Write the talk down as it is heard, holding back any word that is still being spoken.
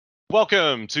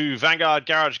Welcome to Vanguard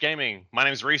Garage Gaming. My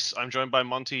name is Reese. I'm joined by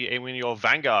Monty, and we're your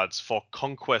Vanguards for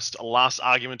Conquest: Last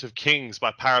Argument of Kings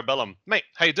by Parabellum. Mate,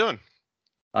 how you doing?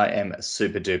 I am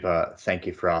super duper. Thank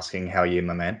you for asking. How are you,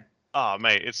 my man? Ah,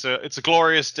 mate, it's a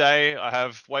glorious day. I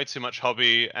have way too much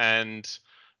hobby, and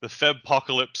the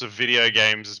Febpocalypse of video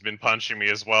games has been punching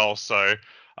me as well. So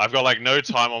I've got like no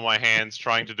time on my hands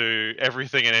trying to do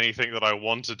everything and anything that I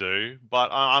want to do. But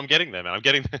I'm getting there, man. I'm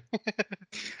getting there.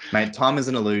 Mate, time is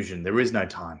an illusion. There is no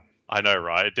time. I know,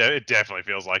 right? It definitely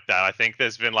feels like that. I think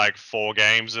there's been like 4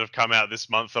 games that have come out this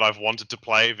month that I've wanted to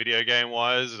play video game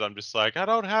wise, and I'm just like, I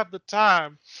don't have the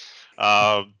time.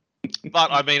 Um, but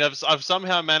I mean, I've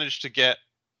somehow managed to get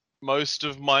most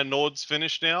of my Nords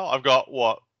finished now. I've got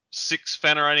what 6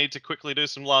 Fenner I need to quickly do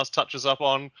some last touches up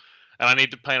on, and I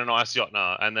need to paint an Ice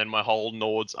Jotnar, and then my whole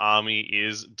Nords army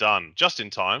is done, just in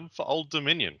time for Old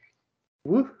Dominion.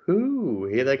 Woohoo!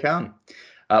 Here they come.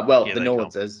 Well, Here the they come.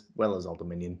 Nords as well as Old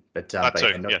Dominion, but That too.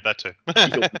 yeah, no, Yeah, that too.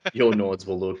 your Nords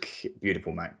will look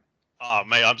beautiful, mate. Oh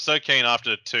mate, I'm so keen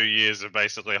after 2 years of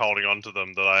basically holding on to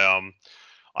them that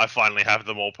I finally have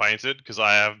them all painted because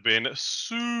I have been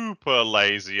super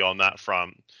lazy on that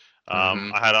front.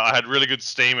 Hmm. I had really good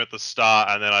steam at the start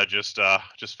and then I just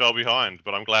fell behind,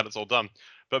 but I'm glad it's all done.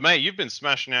 But mate, you've been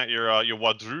smashing out your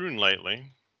Wadroon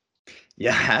lately.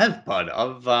 Yeah, I have, bud.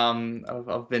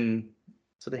 I've been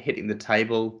sort of hitting the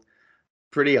table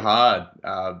pretty hard.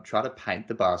 Try to paint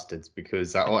the bastards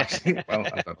because, oh, actually, well,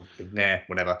 I don't, nah,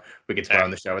 whatever. We can Yeah, swear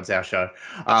on the show. It's our show.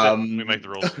 that's it. We make the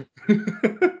Um,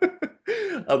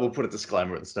 rules. I will put a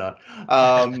disclaimer at the start.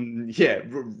 Yeah,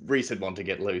 Reese had one to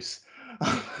get loose.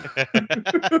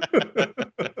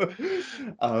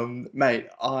 Mate,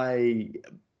 I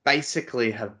basically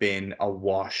have been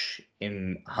awash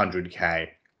in 100K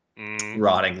Mm,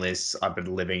 writing lists. I've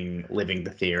been living the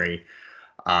theory,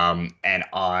 and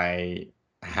I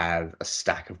have a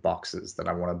stack of boxes that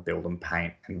I want to build and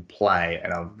paint and play,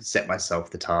 and I've set myself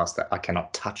the task that I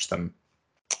cannot touch them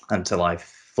until I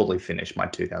fully finish my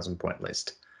 2,000 point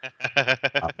list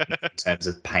in terms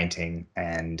of painting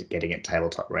and getting it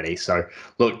tabletop ready. So,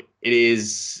 look,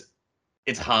 it's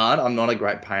hard. I'm not a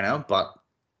great painter, but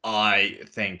I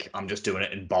think I'm just doing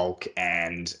it in bulk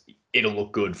and it'll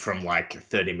look good from like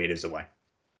 30 meters away.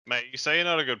 Mate, you say you're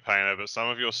not a good painter, but some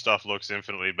of your stuff looks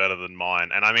infinitely better than mine.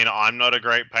 And I mean, I'm not a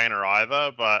great painter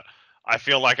either, but I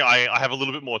feel like I have a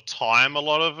little bit more time, a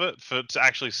lot of it, for to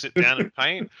actually sit down and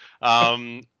paint.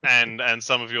 And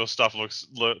some of your stuff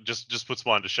just puts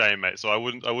mine to shame, mate. So I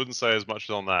wouldn't say as much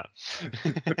on that.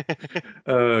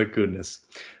 Oh, goodness.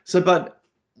 So, but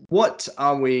what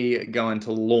are we going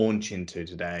to launch into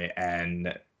today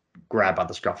and grab by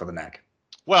the scruff of the neck?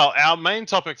 Well, our main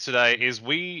topic today is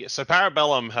so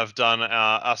Parabellum have done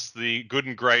us the good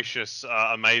and gracious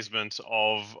amazement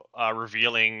of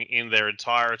revealing in their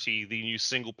entirety the new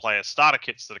single player starter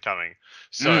kits that are coming.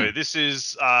 So Mm, this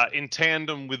is in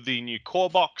tandem with the new core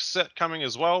box set coming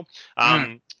as well,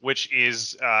 mm. which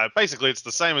is basically it's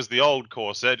the same as the old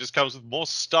core set, it just comes with more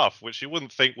stuff, which you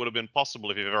wouldn't think would have been possible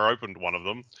if you've ever opened one of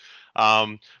them.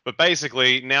 But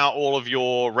basically, now all of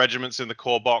your regiments in the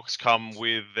core box come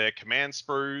with their command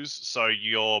sprues, so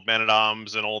your men at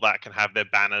arms and all that can have their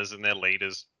banners and their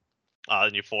leaders,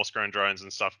 and your force-grown drones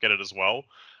and stuff get it as well.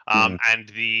 Mm. And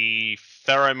the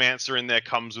Ferromancer in there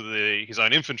comes with his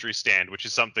own infantry stand, which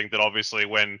is something that obviously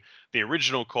when the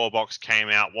original core box came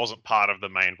out wasn't part of the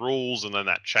main rules, and then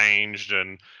that changed,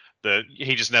 and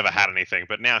he just never had anything.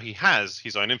 But now he has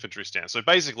his own infantry stand. So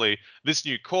basically, this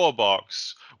new core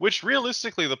box, which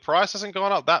realistically the price hasn't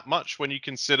gone up that much when you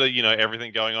consider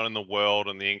everything going on in the world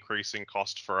and the increasing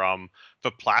cost for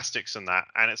plastics and that,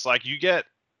 and it's like you get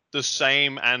the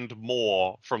same and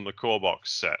more from the core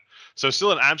box set. So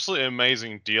still an absolutely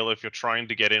amazing deal if you're trying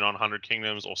to get in on 100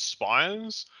 Kingdoms or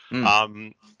Spires.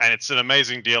 Mm. And it's an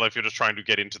amazing deal if you're just trying to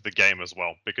get into the game as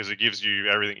well, because it gives you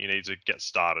everything you need to get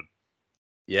started.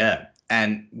 Yeah.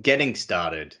 And getting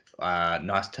started,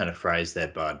 nice turn of phrase there,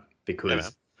 bud, Yeah, man.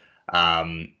 because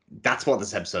that's what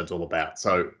this episode's all about.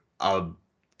 So, a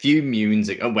few moons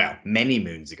ago, well, many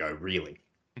moons ago, really,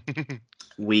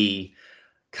 we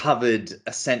covered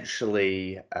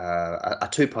essentially a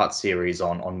two-part series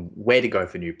on where to go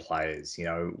for new players. You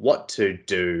know what to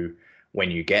do when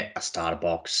you get a starter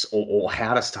box, or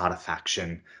how to start a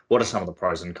faction. What are Mm. some of the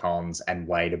pros and cons, and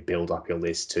way to build up your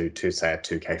list to say a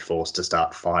 2K force to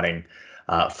start fighting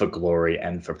for glory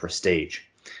and for prestige.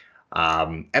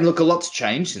 And look, a lot's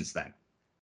changed since then.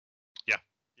 Yeah,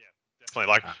 yeah, definitely.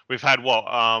 Like we've had what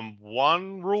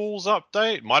one rules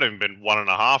update, might have been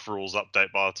 1.5 rules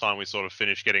update by the time we sort of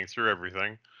finished getting through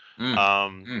everything. Mm,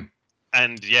 Um, mm.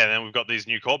 and yeah, then we've got these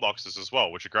new core boxes as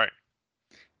well, which are great.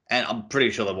 And I'm pretty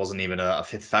sure there wasn't even a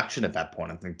fifth faction at that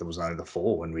point. I think there was only the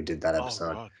four when we did that Oh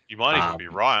episode. god, you might even be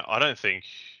Um, right. I don't think.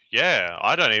 Yeah,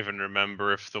 I don't even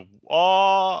remember if the.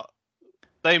 Oh,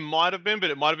 they might have been, but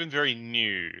it might have been very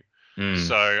new. mm,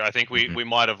 So I think we mhm. we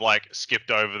might have like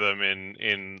skipped over them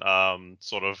in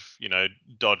sort of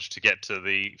dodge to get to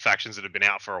the factions that have been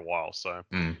out for a while. So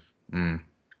Mm, mm.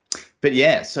 But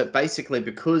yeah, so basically,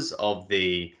 because of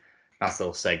the nice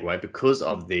little segue, because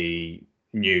of the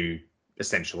new,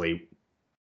 essentially,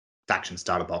 faction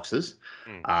starter boxes,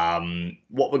 mm,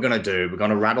 what we're going to do, we're going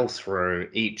to rattle through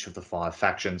each of the five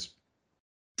factions.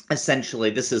 Essentially,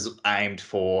 this is aimed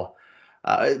for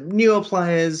newer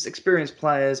players, experienced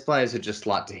players, players who just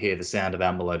like to hear the sound of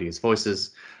our melodious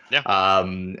voices. yeah,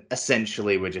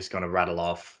 Essentially, we're just going to rattle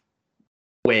off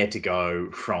where to go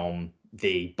from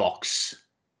the box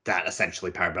that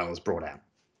essentially Parabella's brought out.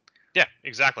 yeah,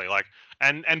 exactly. Like,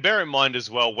 and bear in mind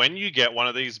as well, when you get one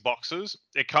of these boxes,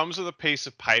 it comes with a piece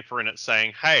of paper and it's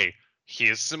saying, "Hey,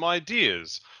 here's some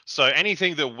ideas." So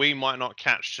anything that we might not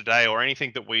catch today, or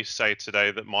anything that we say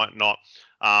today that might not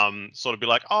sort of be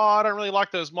like, "Oh, I don't really like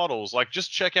those models." Like,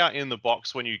 just check out in the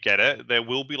box when you get it. There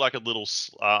will be like a little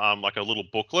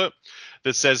booklet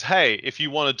that says, "Hey, if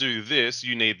you want to do this,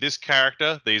 you need this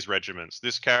character, these regiments,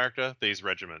 this character, these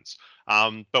regiments."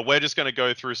 But we're just going to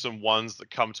go through some ones that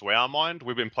come to our mind.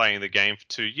 We've been playing the game for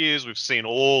 2 years. We've seen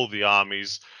all the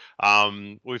armies.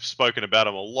 We've spoken about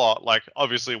them a lot. Like,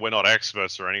 obviously, we're not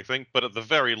experts or anything, but at the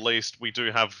very least, we do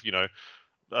have,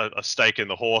 a stake in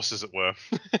the horse, as it were.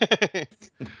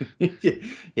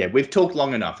 Yeah, we've talked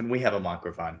long enough, and we have a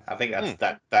microphone. I think Hmm.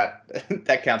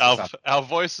 that counts for something. Our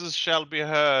voices shall be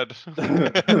heard.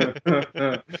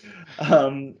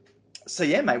 um, so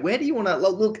yeah, mate, where do you want to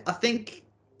look? I think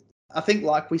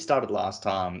like we started last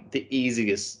time, the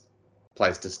easiest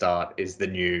place to start is the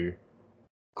new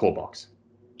core box.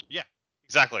 Yeah,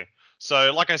 exactly.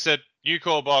 So, like I said, new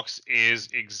core box is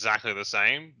exactly the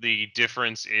same. The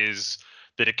difference is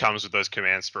that it comes with those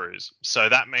command sprues. So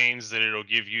that means that it'll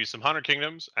give you some Hundred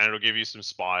Kingdoms and it'll give you some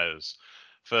Spires.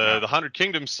 For Yeah, the Hundred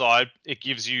Kingdoms side, it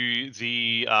gives you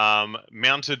the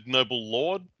Mounted Noble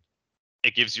Lord.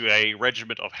 It gives you a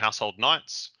regiment of Household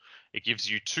Knights. It gives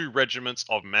you 2 regiments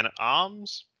of Men at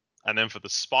Arms. And then for the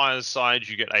Spires side,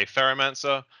 you get a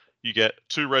Ferromancer. You get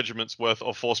 2 regiments worth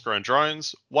of Force Grown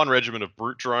Drones, 1 regiment of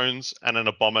Brute Drones, and an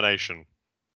Abomination.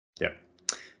 yeah.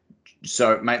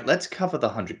 So, mate, let's cover the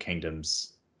Hundred Kingdoms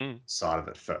Mm. side of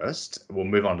it first. We'll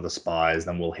move on to the spies,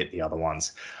 then we'll hit the other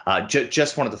ones.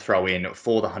 Just wanted to throw in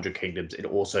for the Hundred Kingdoms, it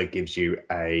also gives you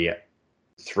a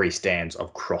 3 stands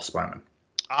of crossbowmen.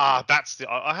 Ah, that's the.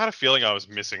 I had a feeling I was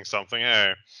missing something.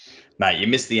 Eh? Mate, you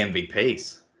missed the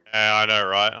MVPs. Yeah, I know,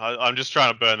 right? I'm just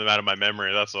trying to burn them out of my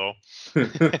memory. That's all.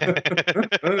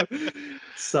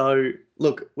 So,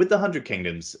 look, with the Hundred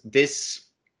Kingdoms,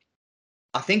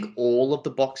 I think all of the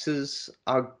boxes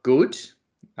are good.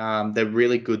 They're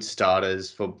really good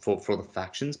starters for the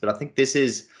factions, but I think this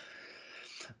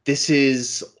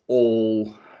is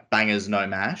all bangers, no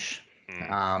mash,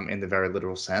 Mm, in the very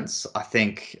literal sense. I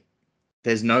think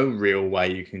there's no real way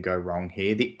you can go wrong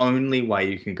here. The only way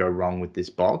you can go wrong with this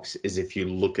box is if you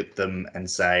look at them and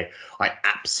say, I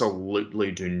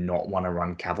absolutely do not want to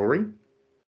run cavalry.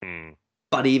 mm.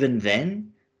 But even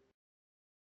then,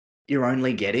 you're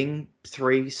only getting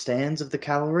 3 stands of the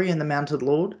cavalry and the mounted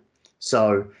lord.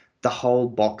 So the whole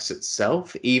box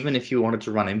itself, even if you wanted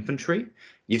to run infantry,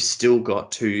 you've still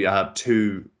got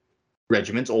two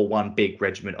regiments or one big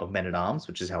regiment of men at arms,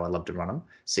 which is how I love to run them.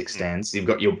 6 stands. You've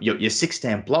got your 6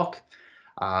 stand block,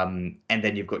 and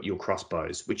then you've got your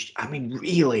crossbows, which I mean,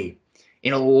 really,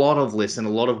 in a lot of lists, in a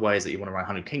lot of ways that you want to run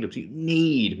Hundred Kingdoms, you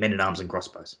need men at arms and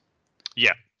crossbows.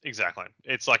 Yeah, exactly.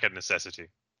 It's like a necessity.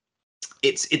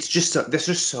 It's just they're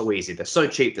just so easy. They're so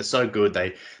cheap. They're so good.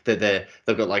 They've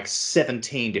got like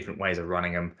 17 different ways of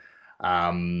running them.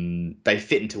 They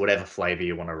fit into whatever flavor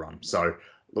you want to run. So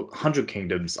look, Hundred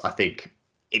Kingdoms, I think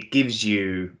it gives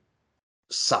you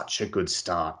such a good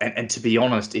start. And to be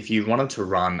honest, if you wanted to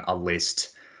run a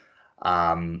list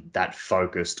that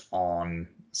focused on,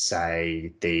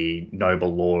 say, the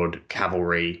Noble Lord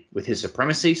cavalry with his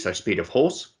supremacy, so speed of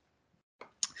horse,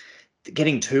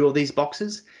 getting 2 of these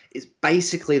boxes is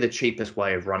basically the cheapest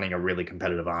way of running a really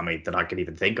competitive army that I could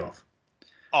even think of.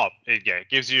 Oh, it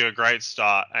gives you a great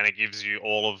start, and it gives you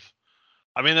all of.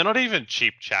 I mean, they're not even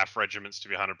cheap chaff regiments, to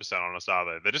be 100% honest, are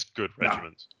they? They're just good No,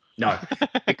 regiments. no,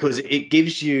 because it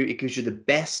gives you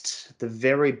the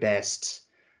very best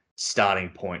starting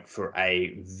point for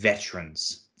a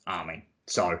veterans army.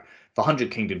 So for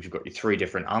Hundred Kingdoms, you've got your 3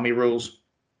 different army rules.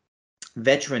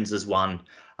 Veterans is one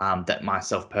that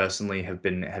myself personally have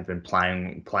been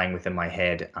playing with in my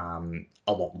head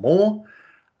a lot more.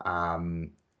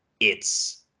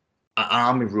 It's an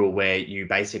army rule where you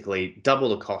basically double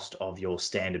the cost of your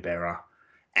standard bearer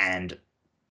and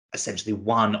essentially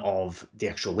one of the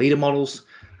actual leader models.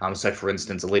 So, for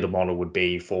instance, a leader model would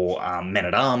be for men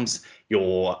at arms,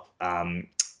 your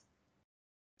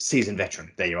seasoned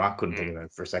veteran. There you are. Couldn't think of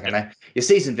it for a second there. Your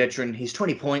seasoned veteran, he's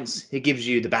 20 points. He gives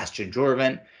you the Bastion Draw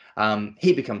event.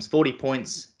 He becomes 40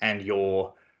 points, and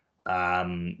your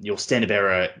standard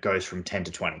bearer goes from 10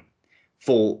 to 20.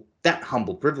 For that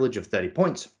humble privilege of 30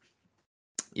 points,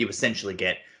 you essentially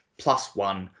get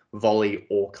 +1 volley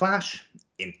or clash.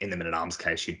 In the men-at-arms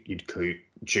case, you'd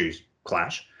choose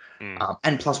clash,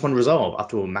 and +1 resolve up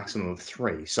to a maximum of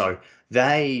 3. So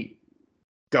they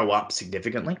go up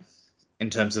significantly in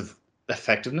terms of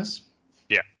effectiveness.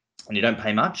 Yeah. And you don't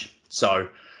pay much. So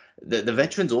the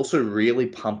veterans also really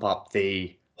pump up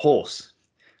the horse.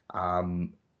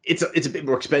 It's a bit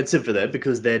more expensive for them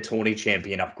because their tourney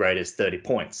champion upgrade is 30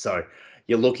 points. So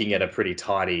you're looking at a pretty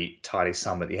tidy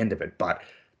sum at the end of it. But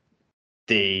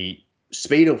the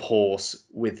speed of horse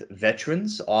with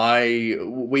veterans,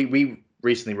 we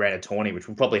recently ran a tourney, which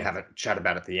we'll probably have a chat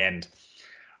about at the end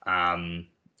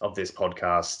of this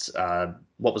podcast.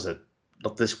 What was it?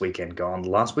 Not this weekend, gone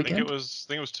last weekend. I think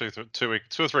it was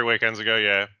 2 or 3 weekends ago.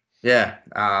 Yeah. Yeah.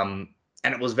 And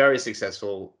it was very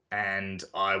successful, and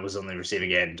I was on the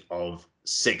receiving end of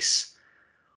 6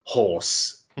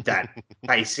 horse that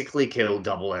basically killed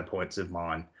double their points of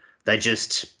mine. They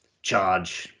just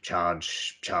charge,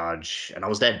 and I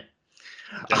was dead.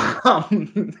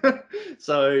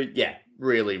 So yeah,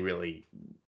 really, really,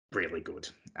 really good.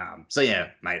 So yeah,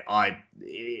 mate,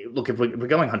 look, if we're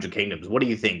going 100 Kingdoms, what do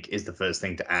you think is the first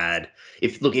thing to add?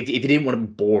 If you didn't want to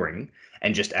be boring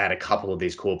and just add a couple of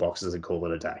these core boxes and call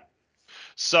it a day.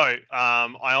 So,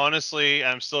 I honestly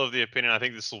am still of the opinion, I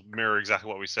think this will mirror exactly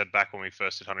what we said back when we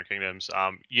first did 100 Kingdoms.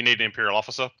 You need an Imperial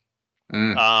Officer.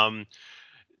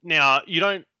 Now, you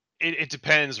don't, it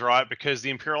depends, right? Because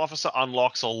the Imperial Officer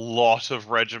unlocks a lot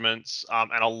of regiments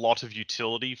and a lot of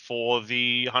utility for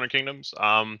the 100 Kingdoms.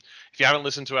 If you haven't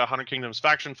listened to our 100 Kingdoms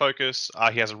faction focus,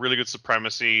 he has a really good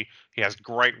supremacy. He has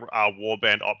great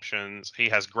warband options. He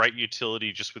has great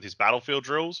utility just with his battlefield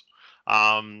drills.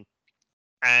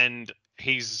 And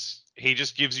he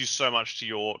just gives you so much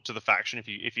to the faction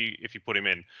if you put him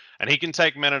in, and he can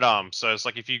take men at arms. So it's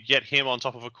like if you get him on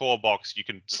top of a core box, you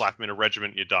can slap him in a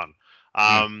regiment, you're done.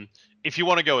 If you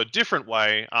want to go a different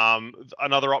way,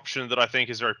 another option that I think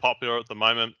is very popular at the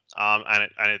moment, and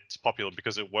it's popular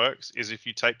because it works, is if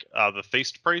you take the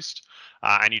Feast Priest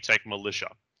and you take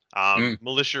Militia.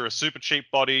 Militia are super cheap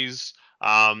bodies.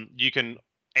 You can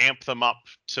amp them up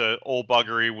to all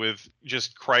buggery with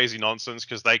just crazy nonsense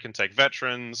because they can take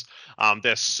veterans.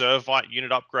 Their Servite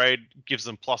unit upgrade gives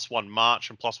them +1 March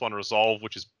and +1 Resolve,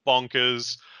 which is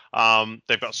bonkers.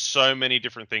 They've got so many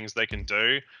different things they can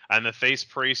do, and the Feast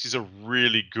Priest is a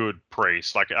really good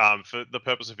priest. Like, for the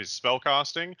purpose of his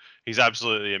spellcasting, he's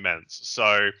absolutely immense.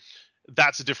 So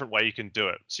that's a different way you can do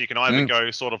it. So you can either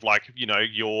go sort of like,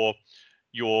 your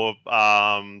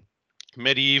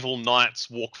medieval knights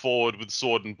walk forward with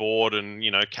sword and board and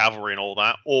cavalry and all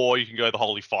that, or you can go the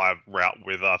Holy Fire route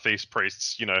with Feast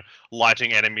Priests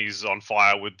lighting enemies on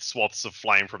fire with swaths of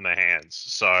flame from their hands.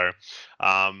 So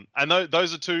and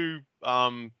those are 2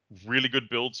 really good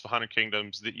builds for 100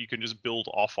 Kingdoms that you can just build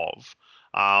off of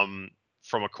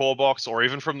from a core box, or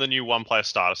even from the new 1-player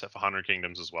starter set for 100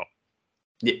 Kingdoms as well.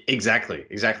 Yeah, exactly,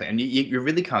 and you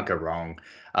really can't go wrong.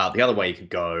 The other way you could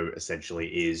go essentially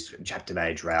is Chapter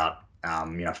Mage route.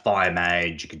 Fire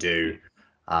Mage. You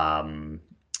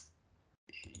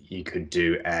could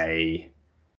do a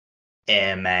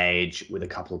Air Mage with a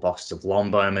couple of boxes of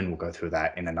Longbowmen. We'll go through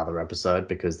that in another episode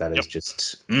because that is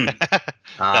just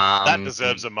that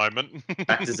deserves a moment.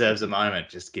 That deserves a moment.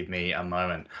 Just give me a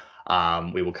moment.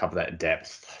 We will cover that in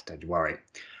depth. Don't you worry.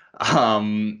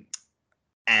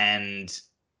 And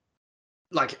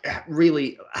like,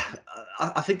 really,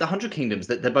 I think the 100 Kingdoms,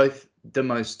 that they're both the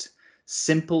most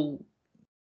simple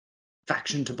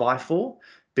faction to buy for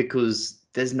because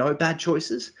there's no bad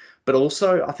choices, but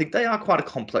also I think they are quite a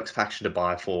complex faction to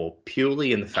buy for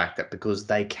purely in the fact that because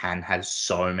they can have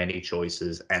so many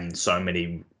choices and so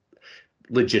many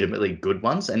legitimately good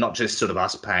ones, and not just sort of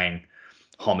us paying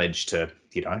homage to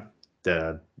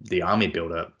the army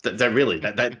builder. They're really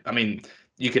I mean,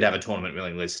 you could have a tournament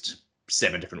winning list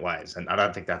 7 different ways, and I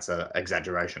don't think that's an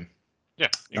exaggeration. Yeah,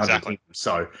 exactly.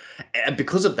 So, and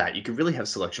because of that, you could really have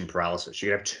selection paralysis. You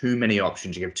could have too many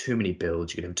options. You could have too many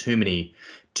builds. You could have too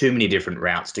many different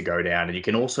routes to go down, and you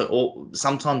can also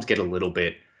sometimes get a little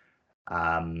bit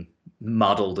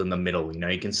muddled in the middle.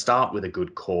 You can start with a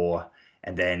good core,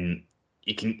 and then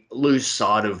you can lose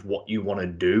sight of what you want to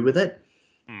do with it.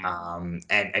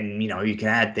 And you can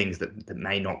add things that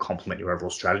may not complement your overall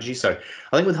strategy. So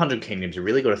I think with 100 Kingdoms, you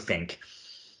really got to think,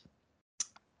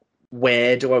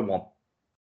 where do I want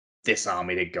this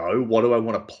army to go? What do I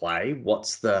want to play?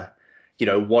 What's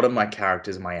what are my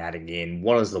characters am I adding in?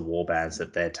 What is the warbands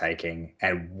that they're taking?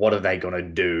 And what are they going to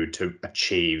do to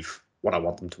achieve what I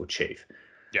want them to achieve?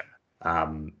 Yeah.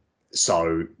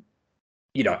 So,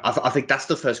 I think that's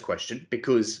the first question,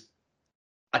 because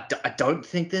I don't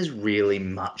think there's really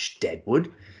much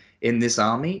Deadwood in this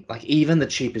army. Like, even the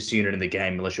cheapest unit in the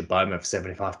game, Militia Bowman, for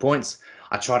 75 points,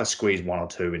 I try to squeeze one or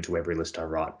two into every list I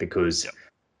write, because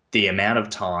the amount of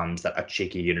times that a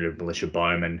cheeky unit of Militia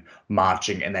Bowman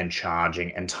marching and then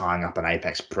charging and tying up an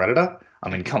Apex Predator, I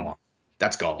mean, come on,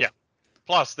 that's gold. Yeah.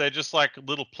 Plus, they're just like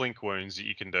little plink wounds that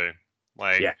you can do.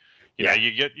 Like,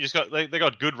 you just got they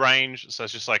got good range, so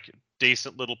it's just like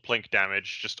decent little plink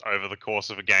damage just over the course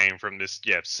of a game from this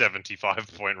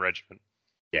 75-point regiment.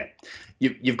 Yeah,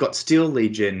 you've got Steel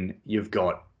Legion, you've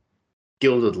got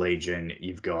Gilded Legion,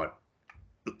 you've got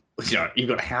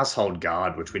Household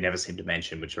Guard, which we never seem to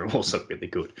mention, which are also really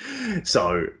good.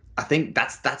 So I think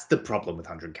that's the problem with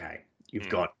 100k. You've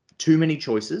got too many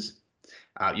choices.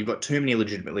 You've got too many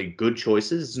legitimately good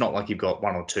choices. It's not like you've got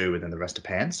one or two and then the rest are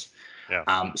pants.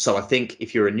 Yeah. So I think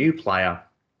if you're a new player,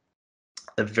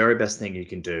 the very best thing you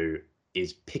can do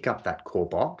is pick up that core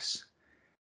box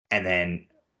and then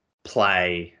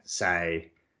play, say,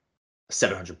 a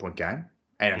 700-point game,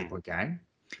 800-point game,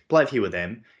 play a few of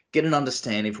them, get an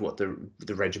understanding for what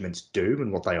the regiments do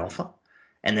and what they offer.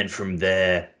 And then from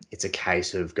there, it's a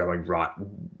case of going, right,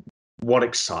 what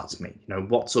excites me?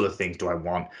 What sort of things do I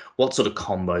want? What sort of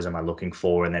combos am I looking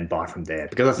for? And then buy from there.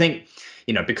 Because I think,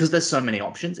 because there's so many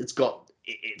options, it's got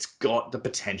the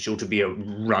potential to be a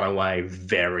runaway,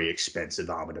 very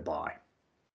expensive armor to buy.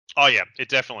 Oh yeah, it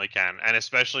definitely can, and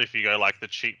especially if you go like the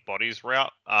cheap bodies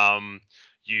route,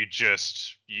 you'll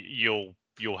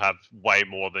have way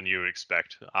more than you would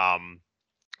expect.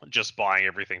 Just buying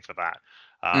everything for that.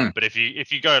 But if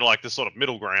you go to like the sort of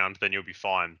middle ground, then you'll be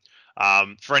fine.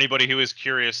 For anybody who is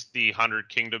curious, the 100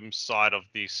 Kingdoms side of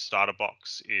the starter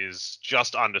box is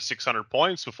just under 600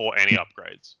 points before any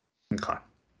upgrades. Okay,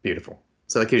 beautiful.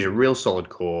 So that gives you a real solid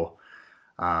core,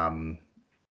 and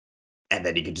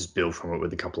then you can just build from it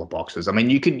with a couple of boxes. I mean,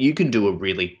 you can do a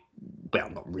really, well,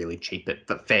 not really cheap,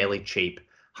 but fairly cheap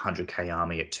 100k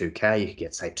army at 2k. You could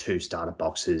get, say, 2 starter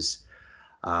boxes.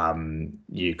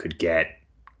 You could get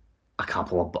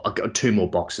two more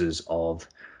boxes of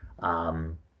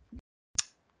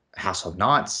Household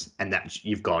Knights, and that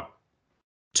you've got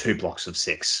 2 blocks of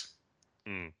 6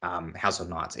 Household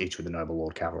Knights, each with a Noble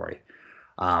Lord Cavalry,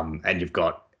 and you've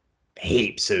got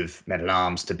heaps of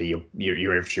men-at-arms to be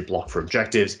your infantry block for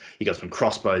objectives. You got some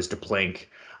crossbows to plink,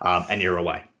 and you're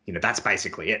away. That's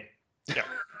basically it. Yeah,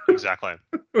 exactly.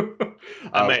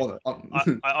 I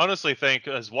honestly think,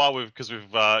 because we've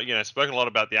spoken a lot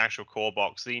about the actual core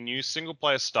box, the new single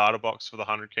player starter box for the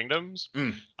 100 Kingdoms.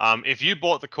 If you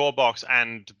bought the core box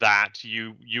and that,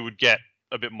 you would get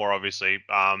a bit more, obviously.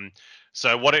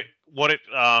 So what it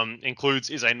includes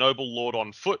is a Noble Lord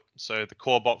on foot. So the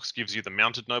core box gives you the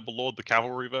mounted Noble Lord, the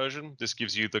cavalry version. This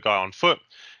gives you the guy on foot.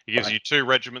 It gives you 2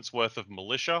 regiments worth of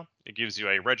militia. It gives you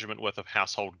a regiment worth of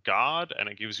household guard, and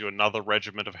it gives you another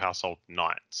regiment of household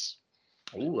knights.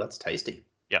 Oh, that's tasty.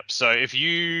 Yep. So if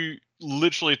you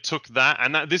literally took that,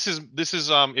 and this is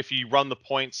if you run the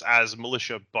points as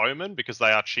militia bowmen, because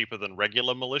they are cheaper than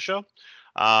regular militia.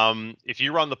 If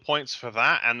you run the points for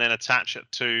that and then attach it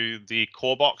to the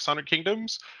core box 100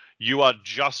 Kingdoms, you are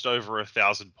just over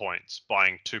 1,000 points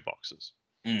buying 2 boxes.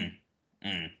 I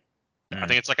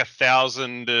think it's like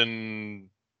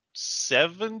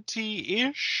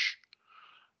 1,070-ish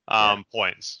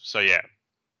points. So yeah.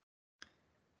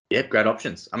 Yep, great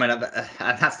options. I mean,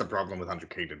 that's the problem with 100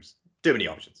 Kingdoms. Too many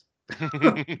options.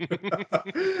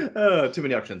 Too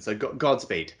many options. So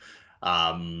Godspeed.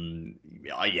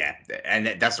 Yeah,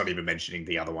 and that's not even mentioning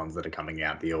the other ones that are coming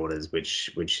out, the orders,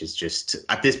 which is just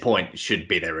at this point should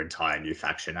be their entire new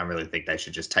faction. I really think they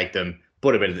should just take them,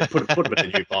 put them in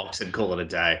the new box, and call it a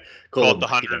day. Call it the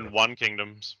 101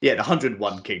 Kingdoms. Yeah, the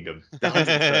 101 Kingdom. The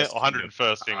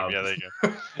 101st Kingdom. Yeah, there you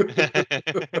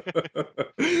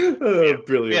go.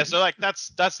 Brilliant. Yeah, so like that's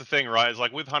the thing, right? Is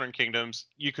like with 100 Kingdoms,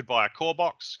 you could buy a core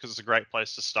box because it's a great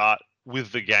place to start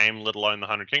with the game, let alone the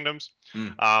 100 Kingdoms.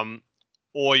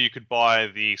 Or you could buy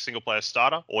the single player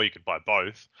starter, or you could buy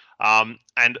both.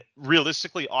 And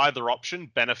realistically, either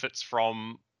option benefits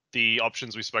from the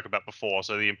options we spoke about before.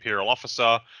 So the Imperial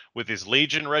Officer with his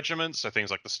Legion regiments, so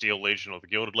things like the Steel Legion or the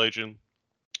Gilded Legion.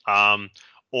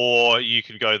 Or you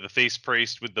could go the Feast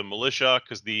Priest with the Militia,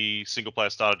 because the single player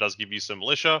starter does give you some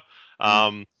Militia.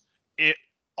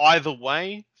 Either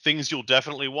way, things you'll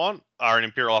definitely want are an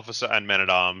Imperial Officer and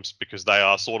Men-at-Arms, because they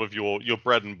are sort of your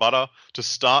bread and butter to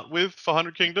start with for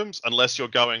 100 Kingdoms, unless you're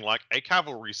going like a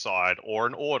cavalry side or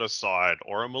an order side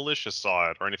or a militia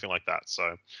side or anything like that.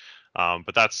 So,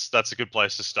 but that's a good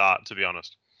place to start, to be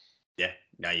honest. Yeah,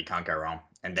 no, you can't go wrong.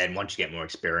 And then once you get more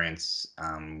experience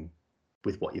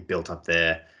with what you've built up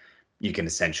there, you can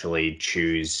essentially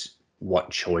choose what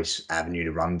choice avenue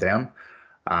to run down.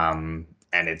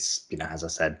 And it's, as I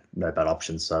said, no bad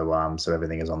options. So so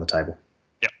everything is on the table.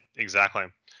 Yep, exactly.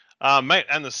 Mate,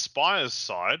 and the Spires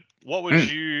side, what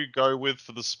would you go with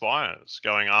for the Spires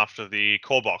going after the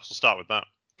core box? We'll start with that.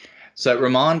 So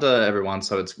reminder, everyone.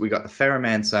 So we got the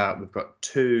Ferromancer. We've got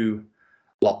 2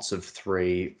 lots of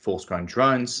 3 Force-Grown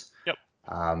Drones. Yep.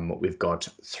 We've got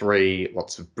 3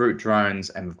 lots of Brute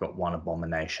Drones, and we've got 1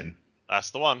 Abomination.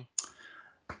 That's the one.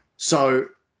 So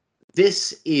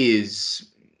this is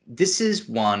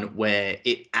one where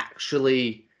it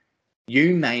actually,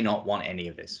 you may not want any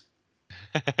of this.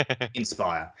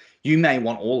 Inspire. You may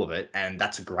want all of it, and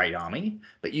that's a great army,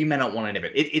 but you may not want any of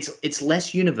it. It's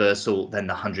less universal than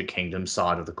the 100 Kingdoms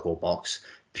side of the core box,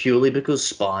 purely because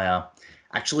Spire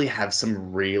actually have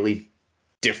some really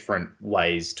different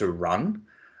ways to run.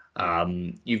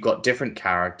 You've got different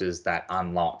characters that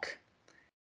unlock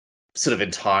sort of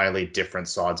entirely different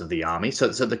sides of the army. So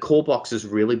the core box is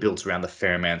really built around the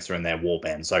Ferromancer and their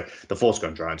Warband. So the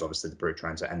Force-Grown Drones, obviously the Brute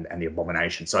Drones, and the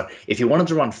Abomination. So if you wanted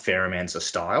to run Ferromancer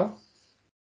style,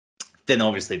 then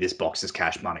obviously this box is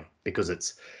cash money, because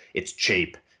it's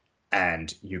cheap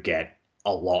and you get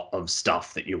a lot of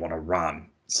stuff that you want to run.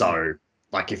 So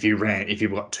like if you've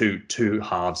got two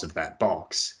halves of that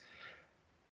box,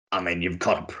 I mean, you've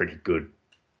got a pretty good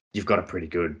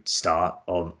start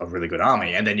of a really good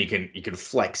army. And then you can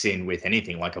flex in with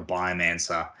anything like a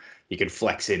Biomancer. You could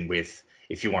flex in with,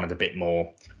 if you wanted a bit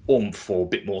more oomph or a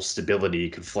bit more stability, you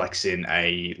could flex in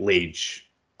a Liege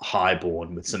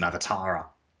Highborn with some Avatara.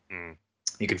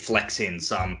 You could flex in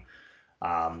some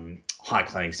High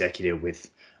Clone Executive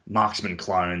with Marksman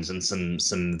clones and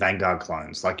some Vanguard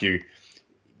clones. Like you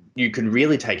can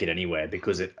really take it anywhere,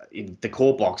 because the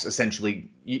core box essentially,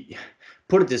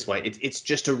 put it this way, it's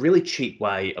just a really cheap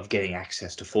way of getting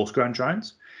access to Force-Grown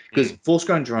Drones, because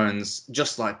Force-Grown Drones,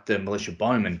 just like the Militia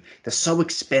Bowman, they're so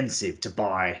expensive to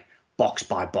buy box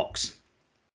by box.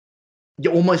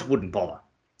 You almost wouldn't bother.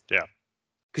 Yeah.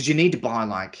 Because you need to buy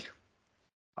like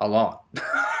a lot.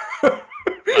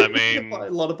 I mean, a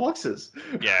lot of boxes.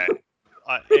 Yeah.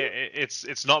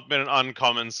 It's not been an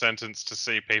uncommon sentence to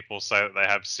see people say that they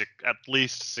have at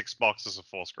least 6 boxes of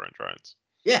Force-Grown Drones.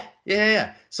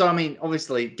 Yeah. So, I mean,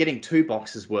 obviously, getting 2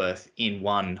 boxes worth in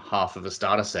one half of a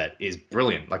starter set is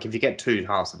brilliant. Like, if you get 2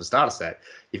 halves of a starter set,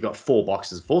 you've got 4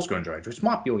 boxes of Force-Grown Drones, which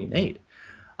might be all you need.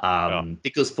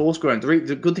 Because Force-Grown,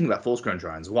 the good thing about Force-Grown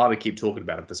Drones, why we keep talking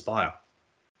about it for Spire,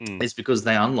 is because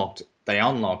they unlock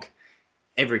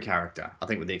every character, I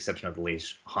think with the exception of the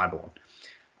Liege Highborn.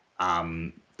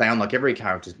 They unlock every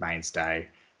character's mainstay.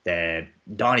 They're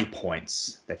 90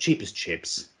 points. They're cheap as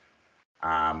chips. They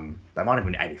might have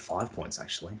been 85 points,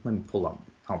 actually. Let me pull up.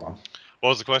 Hold on. What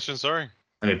was the question? Sorry.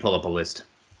 Let me pull up a list.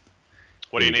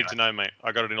 What do you need to know, mate?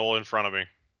 I got it all in front of me.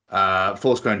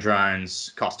 Force-Grown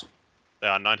Drones cost. They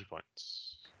are 90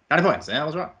 points. 90 points. Yeah, I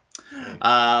was right.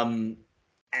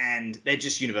 And they're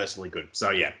just universally good. So,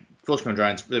 yeah, Force-Grown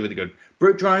Drones, really, really good.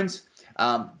 Brute Drones,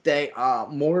 they are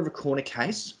more of a corner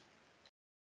case.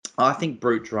 I think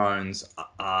Brute Drones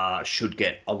should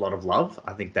get a lot of love.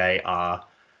 I think they are...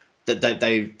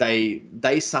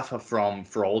 They suffer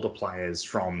for older players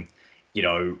from,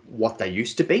 what they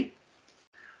used to be.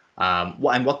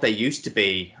 And what they used to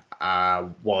be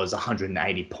was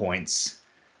 180 points.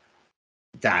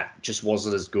 That just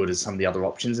wasn't as good as some of the other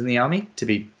options in the army.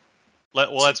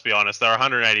 Let's be honest. There are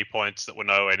 180 points that were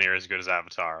nowhere near as good as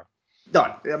Avatara.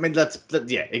 No, I mean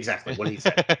yeah, exactly what he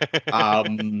said.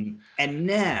 And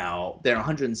now they're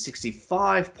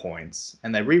 165 points,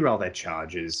 and they reroll their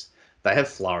charges. They have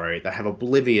Flurry. They have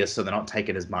Oblivious, so they're not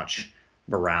taking as much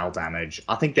morale damage.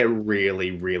 I think they're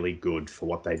really, really good for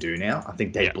what they do now. I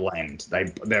think they blend.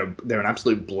 They're an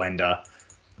absolute blender.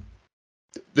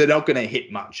 They're not going to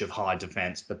hit much of high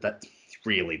defense, but that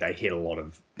really they hit a lot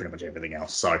of pretty much everything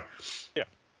else. So yeah,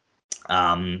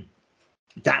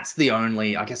 that's the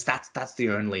only. I guess that's the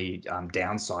only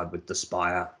downside with the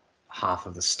Spire half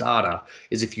of the starter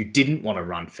is if you didn't want to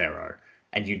run Pharaoh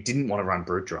and you didn't want to run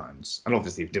brute drones, and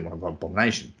obviously you didn't want to run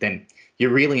abomination, then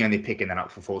you're really only picking that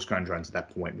up for force grown drones at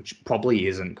that point, which probably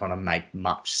isn't going to make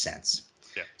much sense.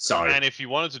 Yeah. So, and if you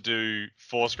wanted to do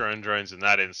force grown drones in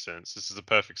that instance, this is a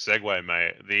perfect segue,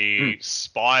 mate. The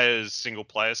Spires single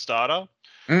player starter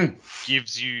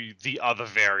gives you the other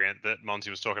variant that Monty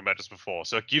was talking about just before.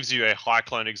 So it gives you a high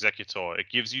clone executor. It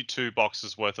gives you 2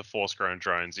 boxes worth of force grown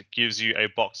drones. It gives you a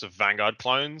box of Vanguard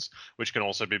clones, which can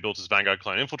also be built as Vanguard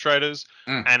clone infiltrators,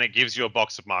 and it gives you a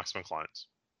box of marksman clones.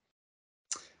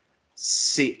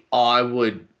 See, I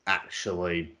would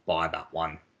actually buy that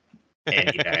one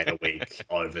any day of the week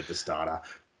over the starter,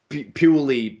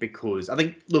 purely because I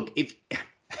think, look, if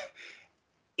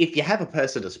you have a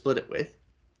person to split it with,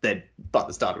 then buy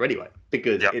the starter anyway,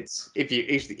 because it's if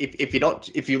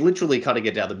you literally cutting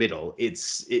it down the middle,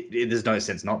 there's no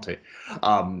sense not to.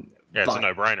 It's a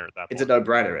no-brainer at that point. It's a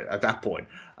no-brainer at that point.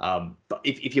 But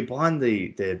if you're buying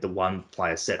the one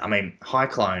player set, I mean, high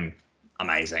clone,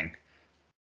 amazing.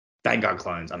 Vanguard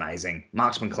clones, amazing.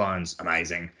 Marksman clones,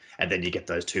 amazing. And then you get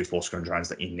those 2 force grown drones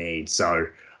that you need. So,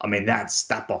 I mean,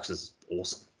 that box is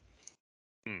awesome.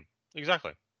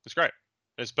 Exactly. It's great.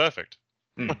 It's perfect.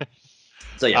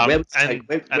 So, yeah, where would you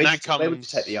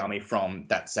take the army from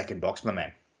that second box, my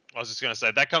man? I was just going to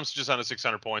say, that comes to just under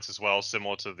 600 points as well,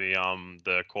 similar to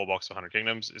the core box of 100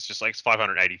 Kingdoms. It's just like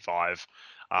 585.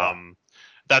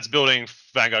 That's building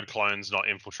Vanguard clones, not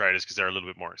infiltrators, because they're a little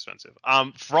bit more expensive.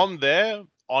 From there,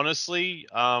 honestly,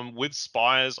 with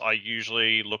Spires, I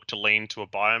usually look to lean to a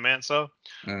Biomancer.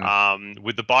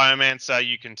 With the Biomancer,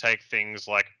 you can take things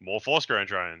like more force grown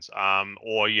drones,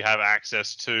 or you have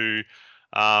access to,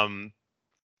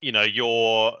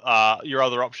 your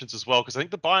other options as well. Because I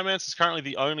think the Biomancer is currently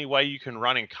the only way you can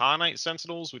run Incarnate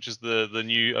Sentinels, which is the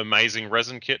new amazing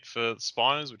resin kit for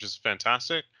Spires, which is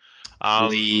fantastic.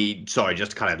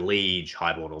 Just kind of Liege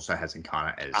Highborn also has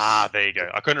Incarnate as... there you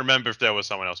go. I couldn't remember if there was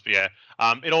someone else, but yeah.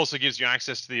 It also gives you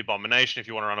access to the Abomination if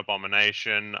you want to run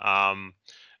Abomination.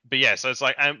 But yeah, so it's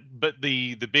like, but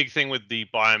the big thing with the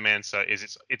Biomancer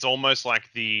is it's almost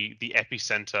like the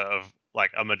epicenter of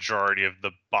like a majority of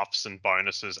the buffs and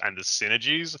bonuses and the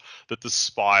synergies that the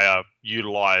Spire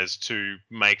utilize to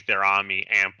make their army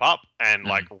amp up and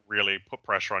like really put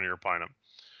pressure on your opponent.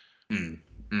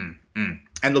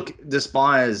 And look, the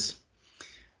Spires,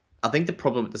 I think the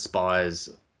problem with the Spires,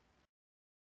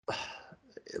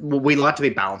 we like to be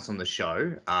balanced on the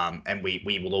show, and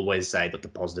we will always say that the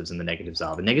positives and the negatives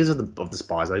are. The negatives of the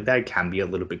Spires, they can be a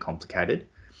little bit complicated.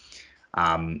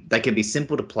 They can be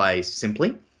simple to play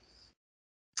simply,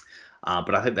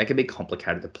 but I think they can be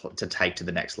complicated to take to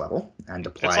the next level and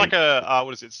to play. It's like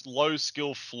it's low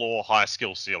skill floor, high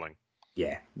skill ceiling.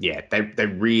 Yeah, they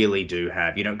really do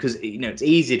have, because it's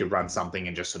easy to run something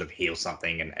and just sort of heal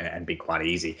something and be quite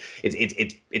easy.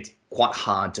 It's quite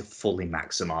hard to fully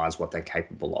maximize what they're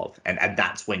capable of, and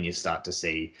that's when you start to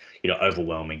see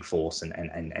overwhelming force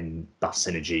and buff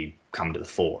synergy come to the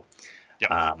fore.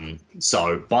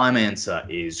 So Biomancer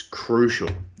is crucial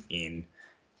in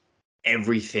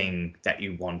everything that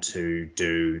you want to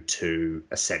do to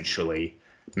essentially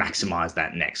maximize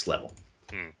that next level.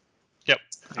 Yep,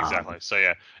 exactly. So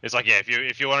yeah, it's like,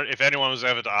 if anyone was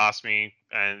ever to ask me,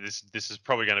 and this is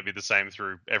probably going to be the same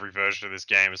through every version of this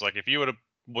game, it's like, if you were to,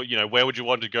 where would you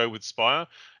want to go with Spire?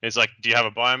 It's like, do you have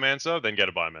a Biomancer? Then get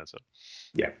a Biomancer.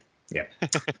 Yeah.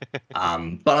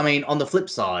 But I mean, on the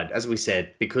flip side, as we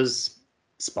said, because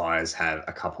Spires have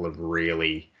a couple of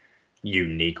really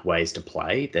unique ways to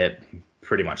play, they're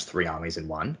pretty much 3 armies in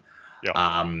one.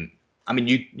 I mean,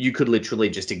 you could literally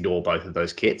just ignore both of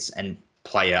those kits and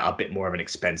play a bit more of an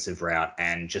expensive route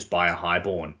and just buy a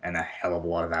Highborn and a hell of a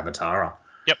lot of Avatara.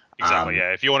 Yep, exactly.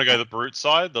 If you want to go the brute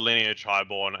side, the Lineage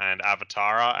Highborn and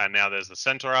Avatara, and now there's the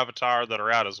Centaur Avatara that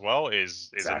are out as well, is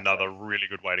another really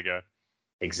good way to go.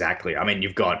 Exactly. I mean,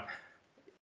 you've got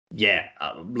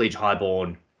Liege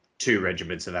Highborn, 2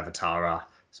 regiments of Avatara,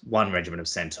 1 regiment of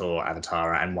Centaur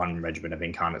Avatara, and 1 regiment of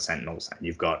Incarnate Sentinels. And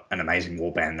you've got an amazing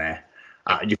warband there.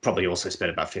 You've probably also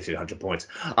spent about 1,500 points.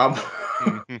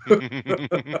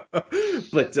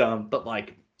 But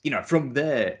like, from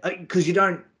there, because you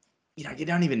don't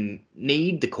even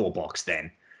need the core box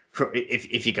then,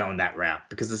 if you're going that route,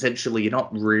 because essentially you're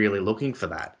not really looking for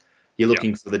that. You're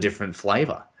looking for the different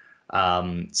flavor.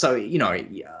 So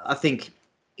I think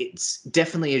it's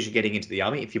definitely, as you're getting into the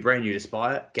army, if you're brand new to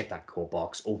Spire, get that core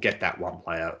box or get that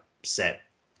 1-player set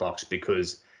box,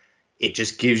 because it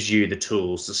just gives you the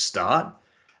tools to start,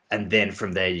 and then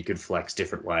from there you can flex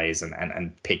different ways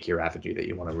and pick your avenue that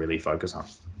you want to really focus on.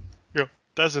 Yeah,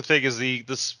 That's the thing is the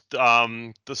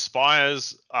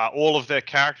Spires, all of their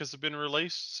characters have been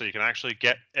released, so you can actually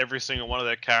get every single one of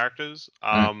their characters.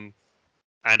 And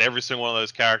every single one of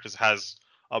those characters has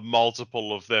a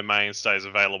multiple of their mainstays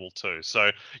available too.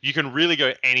 So you can really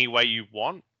go any way you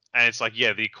want. And it's like,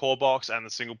 yeah, the core box and the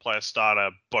single player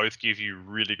starter both give you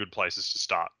really good places to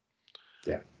start.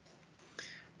 Yeah.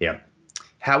 Yeah.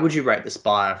 How would you rate the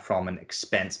Spire from an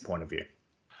expense point of view?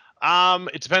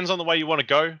 It depends on the way you want to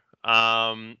go.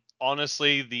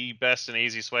 Honestly, the best and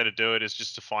easiest way to do it is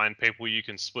just to find people you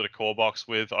can split a core box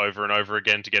with over and over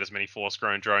again to get as many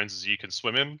force-grown drones as you can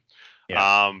swim in.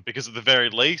 Yeah. Because at the very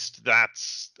least,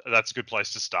 that's a good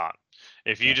place to start.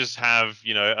 If you Yeah. just have,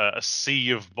 a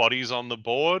sea of bodies on the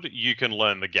board, you can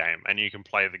learn the game and you can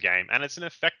play the game, and it's an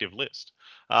effective list.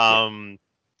 Yeah.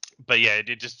 But yeah,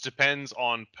 it just depends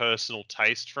on personal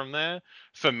taste from there.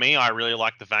 For me, I really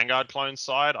like the Vanguard clone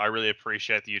side. I really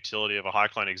appreciate the utility of a high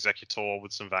clone executor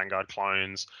with some Vanguard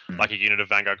clones, Mm. like a unit of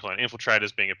Vanguard clone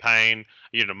infiltrators being a pain,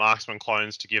 a unit of marksman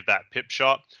clones to give that pip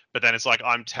shot. But then it's like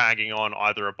I'm tagging on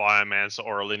either a Biomancer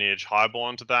or a Lineage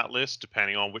Highborn to that list,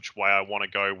 depending on which way I want to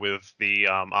go with the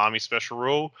army special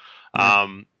rule.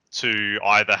 Mm. To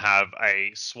either have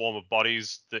a swarm of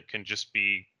bodies that can just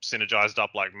be synergized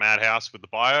up like Madhouse with the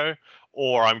bio,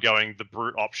 or I'm going the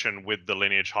brute option with the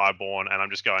Lineage Highborn, and I'm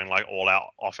just going like all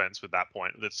out offense with that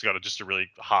point. That's got just a really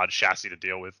hard chassis to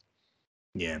deal with.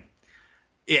 Yeah.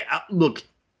 Yeah. Look,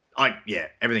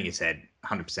 everything you said,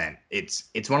 100%.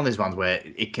 It's one of those ones where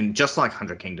it can, just like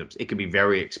Hundred Kingdoms, it can be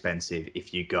very expensive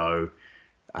if you go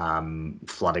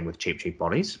flooding with cheap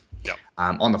bodies. Yep.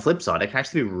 On the flip side, it can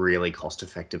actually be a really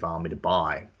cost-effective army to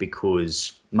buy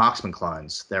because marksman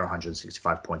clones, they're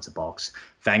 165 points a box.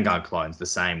 Vanguard clones, the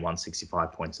same,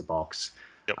 165 points a box.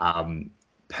 Yep.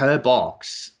 Per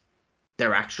box,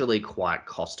 they're actually quite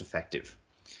cost-effective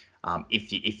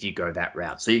if you go that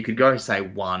route. So you could go, say,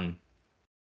 one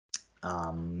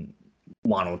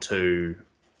or two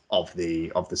of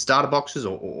the starter boxes,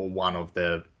 or one of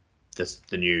the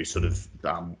new sort of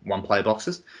one player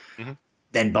boxes. Mm-hmm.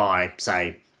 Then buy,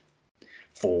 say,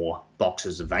 4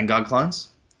 boxes of Vanguard clones,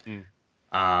 Mm.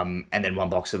 And then 1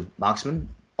 box of Marksman.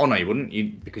 Oh no, you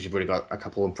wouldn't, because you've already got a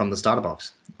couple from the starter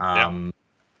box. Yep.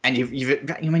 And you've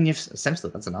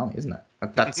essentially, that's an army, isn't it?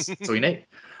 That's all you need.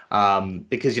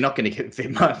 Because you're not going to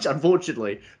fit much.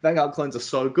 Unfortunately, Vanguard clones are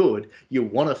so good, you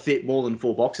want to fit more than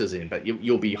 4 boxes in, but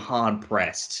you'll be hard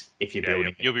pressed if you're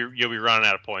building. You'll be running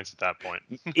out of points at that point.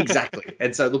 Exactly.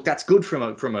 And so, look, that's good from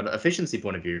an efficiency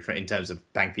point of view, in terms of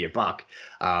bang for your buck.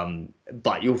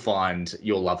 But you'll find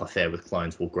your love affair with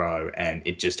clones will grow, and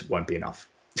it just won't be enough.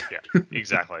 Yeah,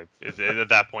 exactly. At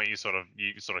that point, you sort of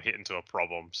hit into a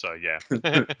problem. So yeah.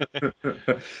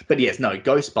 But yes, no,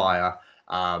 Ghost Spire.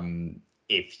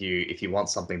 If you want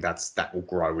something that will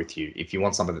grow with you, if you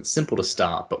want something that's simple to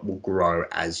start but will grow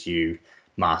as you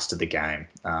master the game,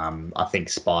 I think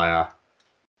Spire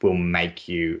will make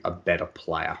you a better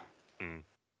player.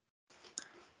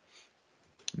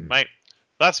 Mate,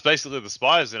 that's basically the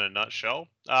Spires in a nutshell.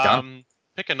 Done.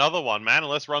 Pick another one, man, and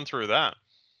let's run through that.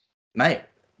 Mate,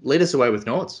 lead us away with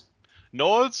Nords.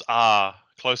 Nords are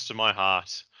close to my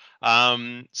heart.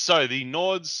 So the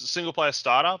Nords single player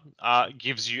starter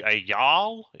gives you a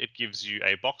Jarl, it gives you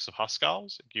a box of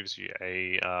Huskarls, it gives you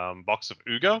a box of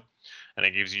Uga, and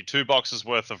it gives you 2 boxes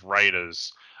worth of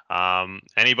Raiders.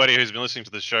 Anybody who's been listening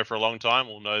to this show for a long time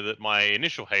will know that my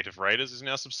initial hate of Raiders is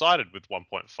now subsided with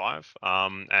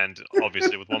 1.5, and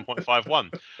obviously with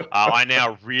 1.51. I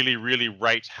now really, really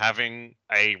rate having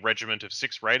a regiment of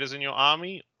 6 Raiders in your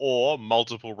army, or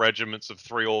multiple regiments of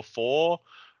 3 or 4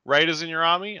 Raiders in your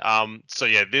army. So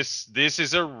yeah, this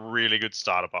is a really good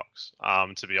starter box.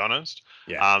 To be honest,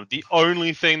 Yeah. the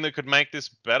only thing that could make this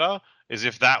better is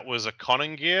if that was a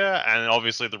Conning gear, and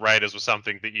obviously the Raiders was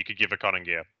something that you could give a Conning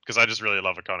gear, because I just really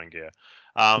love a Conning gear.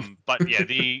 But yeah,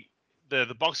 the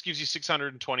box gives you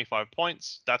 625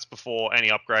 points. That's before any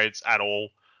upgrades at all,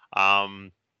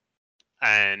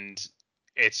 and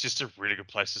it's just a really good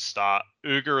place to start.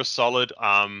 Uga are solid.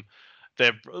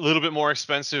 They're a little bit more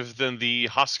expensive than the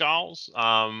Huskarls,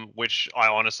 which I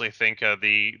honestly think are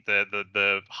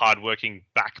the hardworking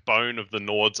backbone of the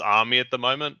Nord's army at the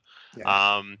moment.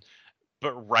 Yeah.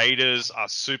 But Raiders are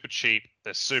super cheap.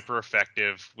 They're super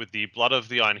effective. With the Blood of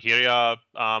the Einherjar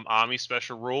army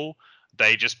special rule,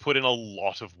 they just put in a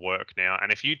lot of work now.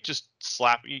 And if you just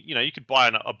slap, you could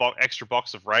buy extra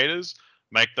box of Raiders,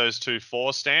 make those 2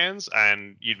 4 stands,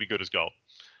 and you'd be good as gold.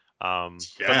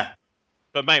 Yeah.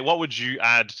 But mate, what would you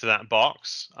add to that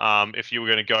box if you were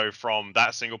going to go from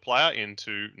that single player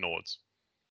into Nords?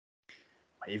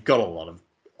 You've got a lot of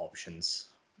options.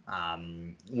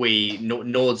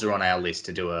 Nords are on our list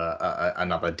to do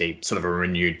another a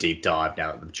renewed deep dive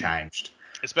now that they've changed.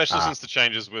 Especially since the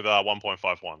changes with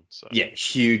 1.51. So yeah,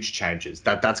 huge changes.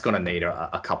 That's going to need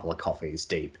a couple of coffees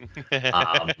deep,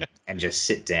 and just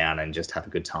sit down and just have a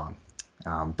good time.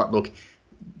 But look,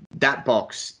 that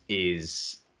box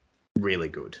is really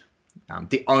good.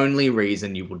 The only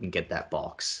reason you wouldn't get that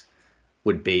box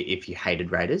would be if you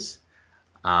hated Raiders,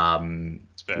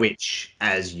 which,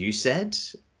 as you said,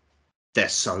 they're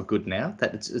so good now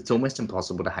that it's almost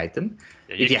impossible to hate them.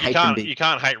 Yeah, if you hate them, you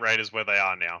can't hate Raiders where they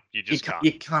are now. You just can't.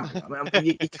 You can't.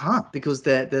 You can't because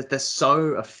they're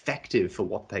so effective for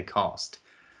what they cost.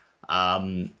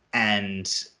 And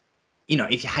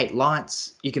if you hate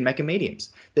lights, you can make them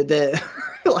mediums. They're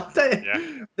like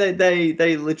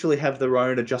they literally have their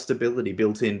own adjustability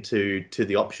built into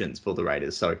the options for the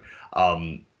Raiders. So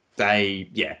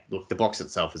look, the box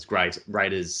itself is great.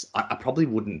 Raiders, I probably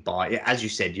wouldn't buy, as you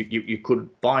said, you could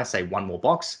buy, say, one more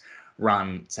box,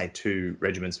 run, say, 2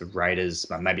 regiments of Raiders,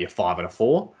 maybe a 5 and a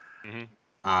 4.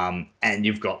 Mm-hmm. And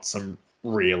you've got some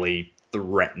really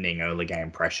threatening early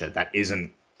game pressure that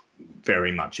isn't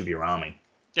very much of your army.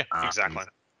 Yeah, exactly.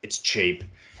 It's cheap,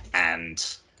 and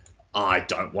I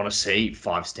don't want to see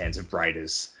 5 stands of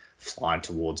Raiders flying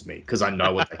towards me because I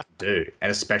know what they can do.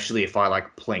 And especially if I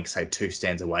plink, say, 2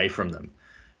 stands away from them,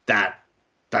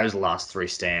 those last 3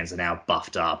 stands are now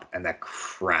buffed up and they're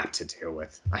crap to deal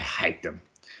with. I hate them.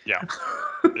 Yeah.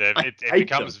 It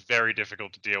becomes very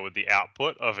difficult to deal with the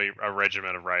output of a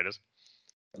regiment of Raiders.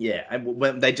 Yeah, and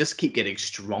when they just keep getting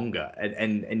stronger,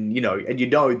 and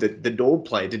that the Nord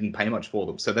player didn't pay much for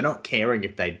them, so they're not caring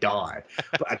if they die.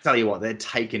 But I tell you what, they're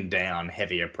taking down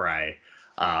heavier prey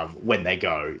when they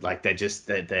go.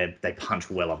 They punch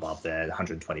well above their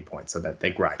 120 points, so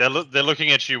they're great. They're looking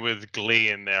at you with glee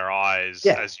in their eyes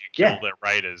as you kill their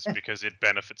Raiders because it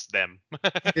benefits them.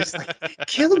 It's like,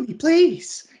 kill me,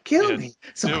 please, kill me,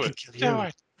 so I can kill you. Do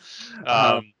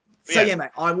it. Mate,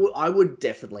 I would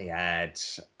definitely add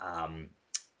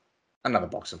another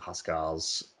box of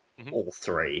Huskarls, all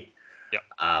 3. Yep.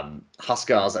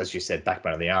 Huskarls, as you said,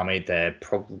 backbone of the army. They're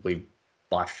probably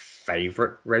my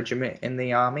favorite regiment in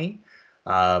the army.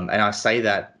 And I say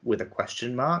that with a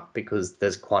question mark because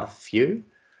there's quite a few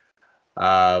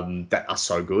that are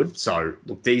so good. So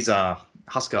look, these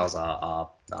Huskarls are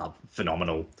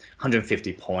phenomenal.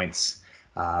 150 points.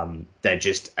 They're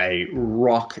just a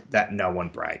rock that no one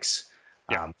breaks.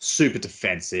 Super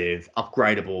defensive,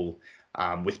 upgradable,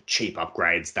 with cheap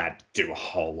upgrades that do a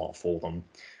whole lot for them.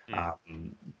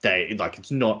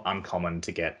 It's not uncommon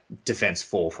to get defense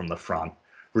 4 from the front,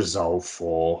 resolve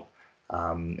 4,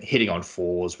 hitting on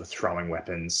 4s with throwing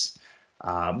weapons,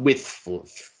 with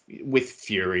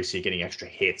fury, so you're getting extra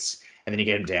hits, and then you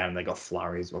get them down and they got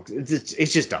flurries.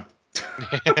 It's just done.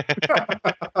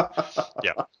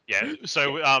 Yeah.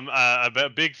 So a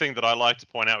big thing that I like to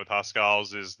point out with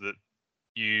Huskarls is that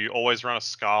you always run a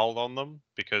Skald on them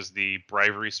because the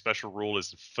bravery special rule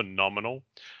is phenomenal,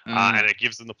 and it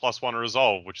gives them the +1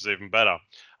 resolve, which is even better.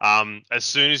 As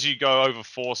soon as you go over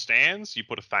 4 stands, you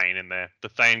put a Thane in there. The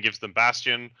Thane gives them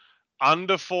Bastion.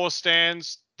 Under 4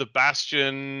 stands, the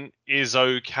Bastion is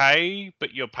okay,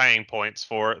 but you're paying points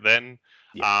for it then.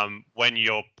 When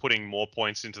you're putting more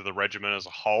points into the regiment as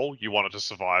a whole, you want it to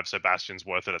survive, so Bastion's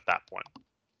worth it at that point.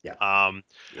 And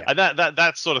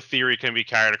that sort of theory can be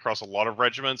carried across a lot of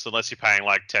regiments, unless you're paying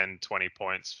 10, 20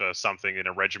 points for something in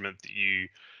a regiment that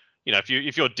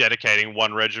if you're dedicating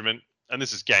one regiment, and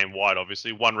this is game wide,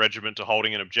 obviously, one regiment to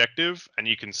holding an objective, and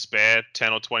you can spare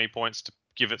 10 or 20 points to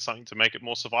give it something to make it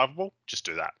more survivable, just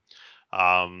do that.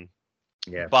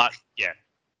 But yeah,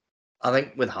 I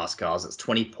think with Huskarls, it's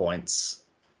 20 points,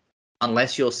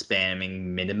 unless you're spamming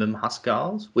minimum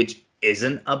Huskarls, which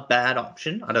isn't a bad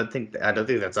option. I don't think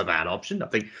that's a bad option. I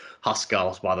think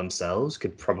Huskarls by themselves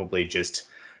could probably just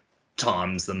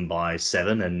times them by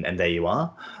 7, and there you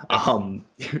are.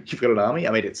 You've got an army.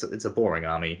 I mean, it's a boring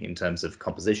army in terms of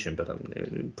composition, but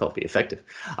it'll probably be effective.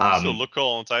 Still look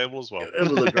cool on the table as well. It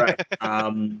will look great.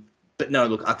 But no,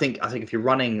 look, I think if you're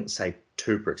running, say,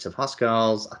 2 bricks of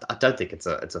Huskarls, I don't think it's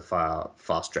a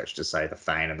far stretch to say the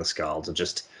Thane and the Skalds are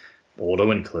just auto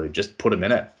include. Just put them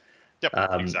in it. Yep,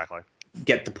 exactly.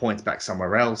 Get the points back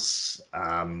somewhere else.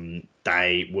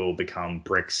 They will become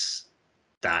bricks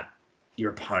that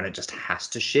your opponent just has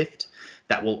to shift.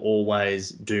 That will always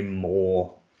do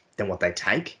more than what they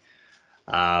take.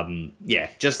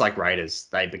 Just like Raiders,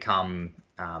 they become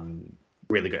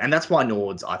really good. And that's why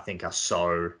Nords, I think, are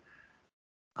so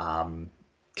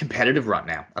competitive right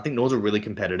now. I think Nords are really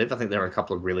competitive. I think there are a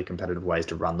couple of really competitive ways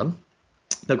to run them.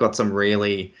 They've got some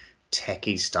really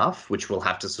techie stuff, which we'll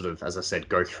have to sort of, as I said,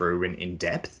 go through in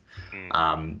depth.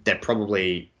 They're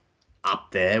probably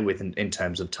up there with in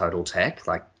terms of total tech.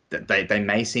 Like they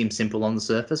may seem simple on the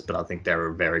surface, but I think they're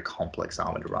a very complex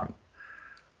armor to run.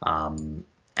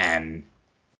 And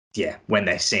yeah, when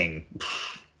they sing,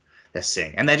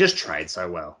 and they just trade so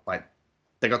well. Like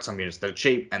they got some units that are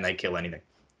cheap and they kill anything.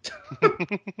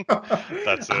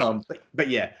 That's it. But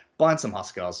yeah, buying some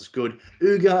Huskars is good.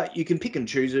 Uga, you can pick and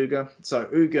choose Uga. So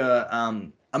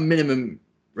Uga, a minimum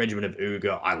regiment of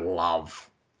Uga, I love.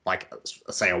 Like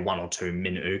say a 1 or 2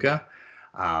 min Uga.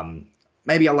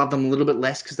 Maybe I love them a little bit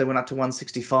less because they went up to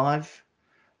 165.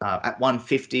 At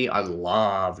 150, I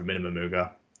love minimum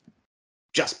Uga,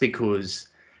 just because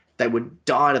they would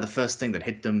die to the first thing that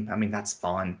hit them. I mean, that's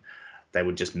fine. They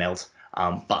would just melt.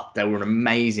 But they were an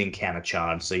amazing counter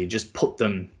charge. So you just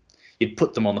you'd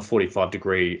put them on the 45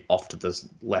 degree off to the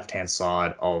left-hand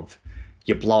side of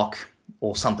your block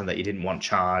or something that you didn't want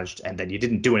charged, and then you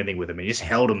didn't do anything with them. You just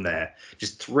held them there.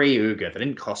 Just 3 Uga that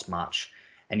didn't cost much.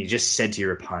 And you just said to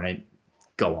your opponent,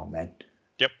 go on, man.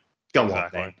 Yep. Go on,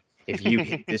 man. If you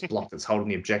hit this block that's holding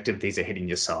the objective, these are hitting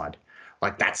your side.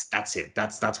 Like that's it.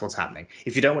 That's what's happening.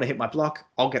 If you don't want to hit my block,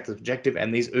 I'll get the objective,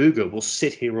 and these Uga will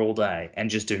sit here all day and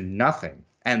just do nothing.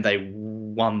 And they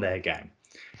won their game.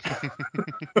 At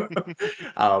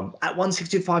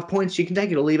 165 points, you can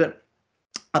take it or leave it.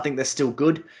 I think they're still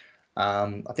good.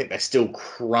 I think they still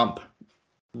crump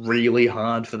really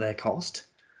hard for their cost.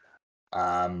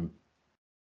 But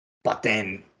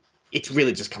then it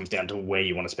really just comes down to where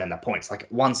you want to spend that points. Like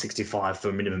 165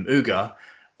 for minimum Uga,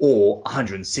 or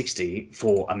 160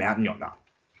 for a Mountain Jotnar.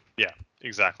 Yeah,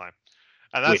 exactly.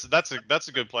 And that's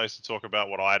a good place to talk about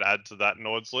what I'd add to that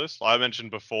Nords list. I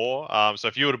mentioned before. So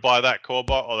if you were to buy that core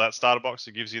box or that starter box,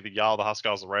 it gives you the Jarl, the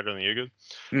Huskars, the Raider, and the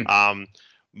Uga.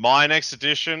 My next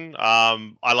addition,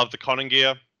 I love the Conning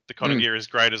Gear. The Conning Gear is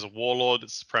great as a warlord.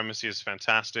 Its supremacy is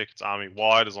fantastic. It's army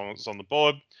wide as long as it's on the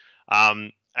board.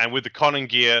 And with the Conning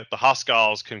Gear, the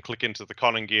Huskars can click into the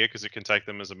Conning Gear because it can take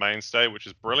them as a mainstay, which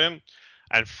is brilliant.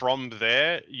 And from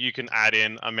there, you can add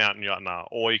in a Mountain Jotnar,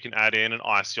 or you can add in an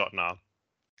Ice Jotnar.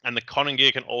 And the Conning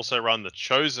Gear can also run the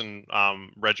chosen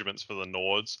regiments for the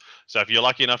Nords. So if you're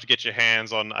lucky enough to get your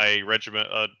hands on a regiment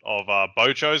of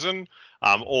Bow Chosen,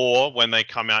 or when they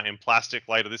come out in plastic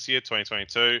later this year,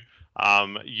 2022,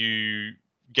 you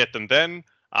get them then.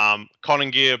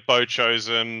 Conning Gear, Bow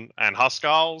Chosen, and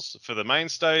Huskars for the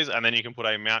mainstays, and then you can put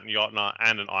a Mountain Jotnar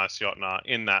and an Ice Jotnar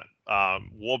in that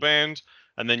warband,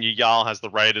 and then your Jarl has the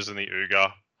Raiders and the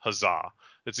Uga. Huzzah!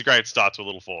 It's a great start to a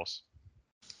little force.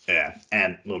 Yeah,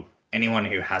 and look, anyone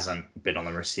who hasn't been on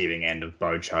the receiving end of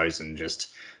Bow Chosen just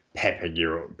peppering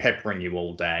you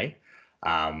all day,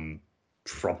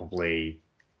 probably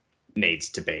needs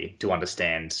to be to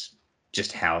understand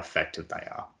just how effective they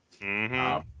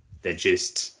are. They're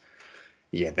just,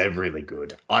 they're really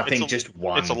good. I think just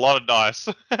one. It's a lot of dice.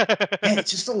 Yeah,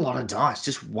 it's just a lot of dice.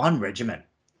 Just one regiment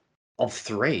of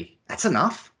 3. That's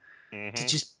enough to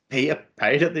just pay it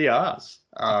at the arse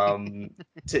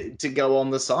to go on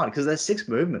the side, because there's 6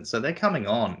 movements, so they're coming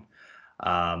on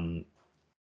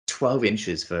 12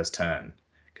 inches first turn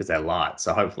because they're light.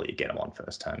 So hopefully you get them on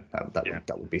first turn.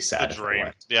 That would be sad. The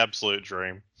dream, the absolute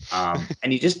dream.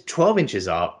 And you just 12 inches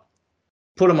up,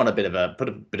 put them on a bit of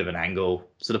an angle,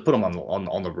 sort of put them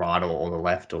on the right or the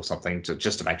left or something,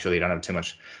 just to make sure you don't have too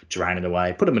much draining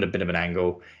away. Put them at a bit of an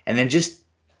angle, and then just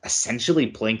essentially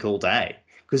blink all day,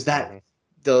 because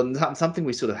something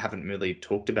we sort of haven't really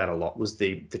talked about a lot was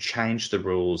the change the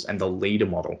rules and the leader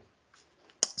model.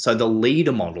 So the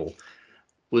leader model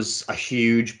was a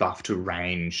huge buff to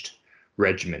ranged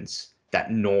regiments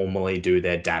that normally do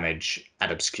their damage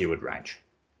at obscured range.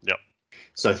 Yep.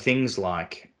 So things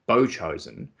like Bow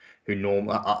Chosen, who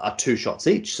normally are 2 shots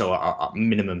each, so a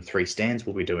minimum 3 stands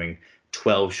will be doing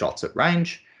 12 shots at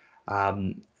range.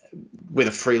 With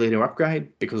a free leader upgrade,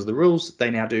 because of the rules, they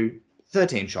now do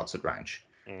 13 shots at range,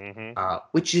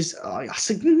 which is a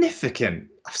significant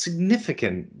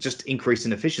just increase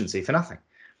in efficiency for nothing.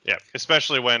 Yeah,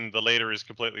 especially when the leader is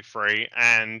completely free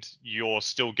and you're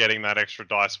still getting that extra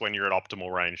dice when you're at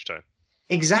optimal range too.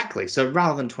 Exactly. So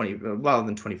rather than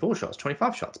 24 shots,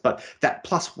 25 shots, but that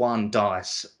 +1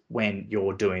 dice when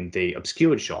you're doing the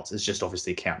obscured shots is just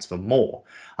obviously counts for more.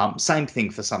 Same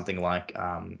thing for something like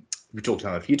we talked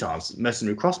about a few times,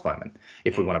 mercenary crossbowmen.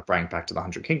 If we want to bring back to the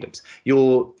 100 Kingdoms,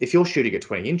 if you're shooting at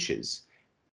 20 inches,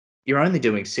 you're only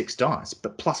doing 6 dice,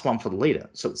 but +1 for the leader,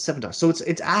 so it's 7 dice. So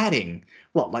it's adding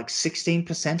what, like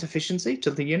 16% efficiency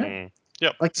to the unit.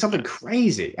 Yep. Like something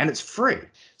crazy, and it's free.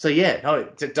 So yeah, no,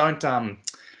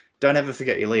 don't ever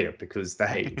forget your leader because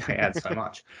they add so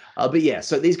much. But yeah,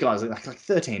 so these guys are like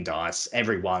 13 dice.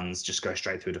 Every one's just go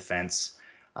straight through defense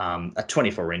at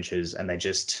 24 inches, and they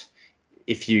just,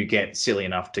 if you get silly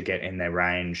enough to get in their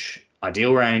range,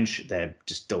 ideal range, they're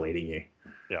just deleting you.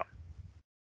 Yeah.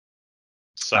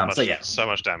 So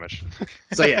much damage.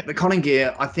 So yeah, the Conning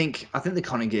gear. I think the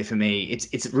Conning gear for me,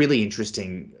 it's really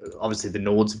interesting. Obviously, the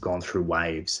Nords have gone through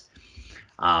waves,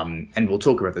 and we'll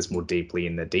talk about this more deeply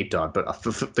in the deep dive. But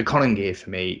the Conning gear for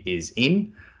me is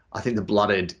in. I think the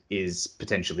Blooded is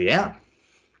potentially out.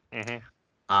 Mm-hmm.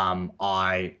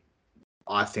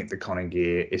 I think the Conning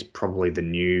gear is probably the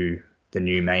new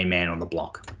main man on the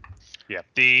block. Yeah,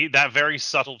 that very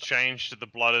subtle change to the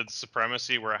Blooded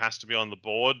supremacy where it has to be on the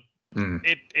board.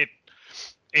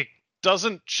 It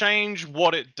doesn't change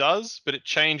what it does, but it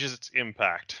changes its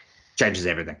impact. Changes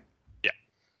everything. Yeah.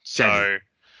 So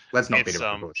let's not beat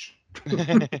around the bush.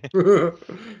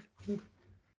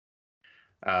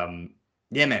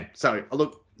 Yeah, man. So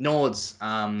look, Nords.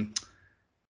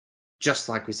 Just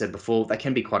like we said before, they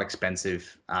can be quite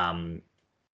expensive to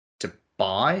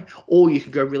buy, or you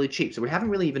could go really cheap. So we haven't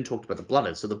really even talked about the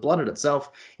Blooded. So the Blooded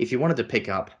itself, if you wanted to pick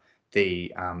up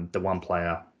the one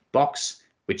player box,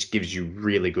 which gives you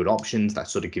really good options, that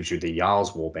sort of gives you the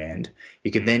Jarl's Warband,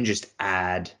 you could then just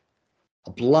add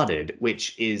a Blooded,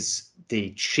 which is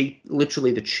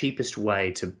literally the cheapest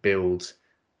way to build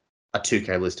a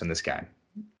 2K list in this game.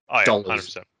 Oh yeah,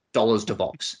 100%. Dollars to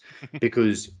box,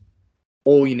 because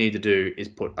all you need to do is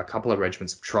put a couple of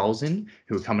regiments of trolls in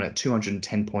who are coming at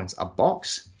 210 points a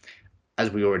box. As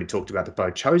we already talked about, the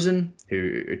Bow Chosen,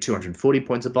 who are 240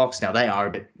 points a box. Now, they are a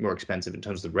bit more expensive in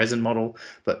terms of the resin model,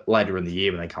 but later in the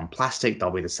year when they come plastic, they'll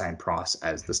be the same price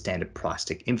as the standard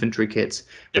plastic infantry kits,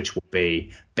 which will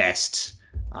be best.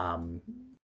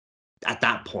 At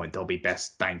that point, they'll be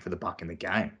best bang for the buck in the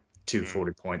game.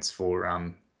 240 points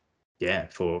for,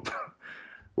 for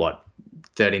what,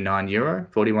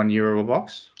 €39, €41 a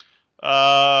box?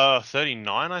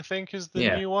 39, I think, is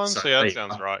the new one. So yeah, that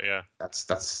sounds right. Yeah, that's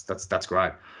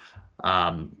great.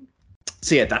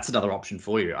 So yeah, that's another option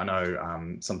for you. I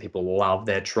know some people love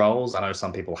their trolls. I know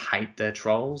some people hate their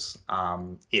trolls.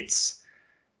 It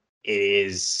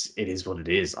is what it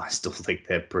is. I still think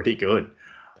they're pretty good.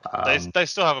 They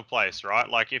still have a place, right?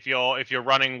 Like if you're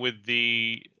running with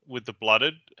the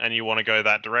Blooded and you want to go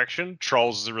that direction,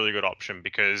 Trolls is a really good option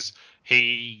because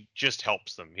he just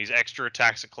helps them. He's extra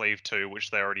attacks at cleave 2, which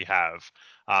they already have.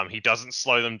 He doesn't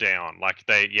slow them down.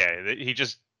 He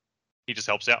just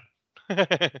helps out.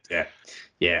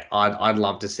 Yeah. I'd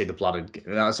love to see the Blooded.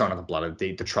 Sorry, not the Blooded.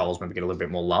 The Trolls maybe get a little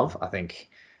bit more love. I think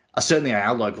certainly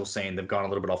our local scene, they've gone a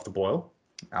little bit off the boil.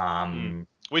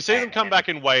 We see them come back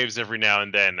in waves every now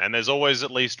and then, and there's always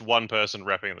at least one person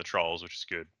repping the Trolls, which is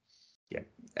good. Yeah,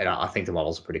 and I think the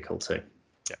models are pretty cool too.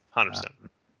 Yeah, 100%.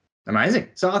 Amazing.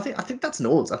 So I think that's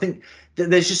Nords. I think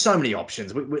there's just so many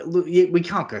options. We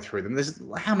can't go through them. There's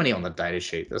how many on the data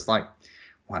sheet? There's like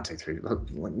 1, 2, 3,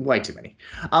 way too many.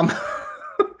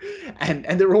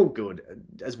 And they're all good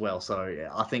as well. So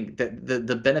I think that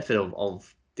the benefit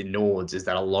of the Nords is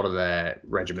that a lot of their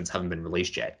regiments haven't been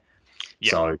released yet.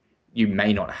 Yeah. So you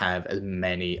may not have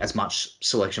as much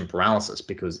selection paralysis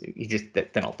because they're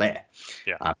not there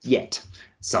yet.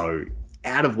 So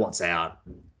out of what's out,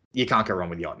 you can't go wrong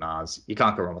with Jotnars. You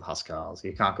can't go wrong with Huskars.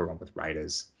 You can't go wrong with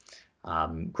Raiders.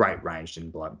 Great ranged in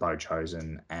Bow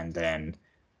Chosen, and then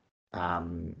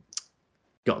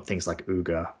got things like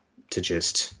Uga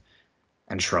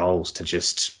and Trolls to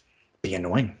just be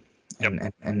annoying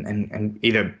and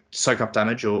either soak up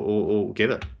damage or give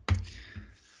it.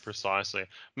 Precisely,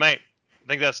 mate. I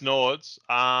think that's Nords.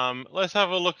 Let's have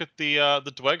a look at the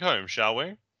Dweghome, shall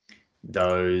we?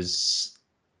 Those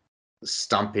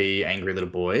stumpy, angry little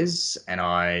boys, and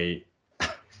I.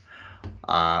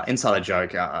 Insider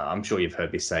joke. I'm sure you've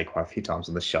heard me say quite a few times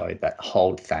on the show that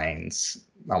Hold Thanes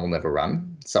I will never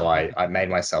run. So I made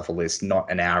myself a list not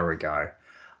an hour ago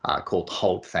called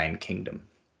Hold Thane Kingdom.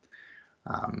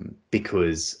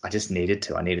 Because I just needed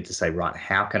to. I needed to say, right,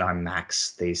 how can I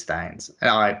max these Thanes? And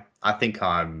I think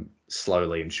I'm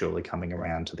slowly and surely coming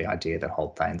around to the idea that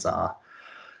Hold Thanes are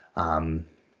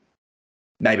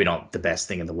maybe not the best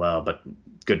thing in the world, but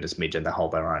goodness me, they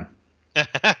hold their own.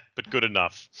 But good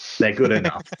enough. They're good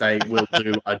enough. They will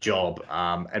do a job.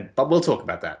 But we'll talk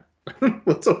about that.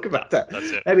 We'll talk about that.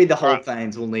 That's it. Maybe the Hold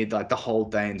Thanes will need like the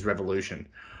Hold Thanes revolution.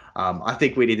 I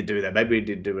think we need to do that. Maybe we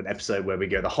did do an episode where we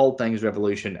go the Hold Thanes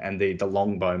revolution and the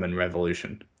Longbowman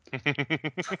revolution.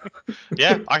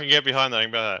 Yeah, I can get behind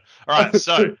that. All right,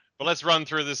 so let's run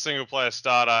through this single player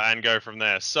starter and go from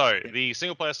there. So the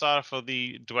single player starter for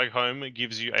the Dweghome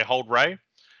gives you a Hold Ray.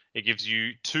 It gives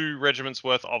you 2 regiments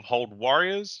worth of Hold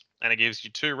Warriors, and it gives you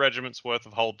 2 regiments worth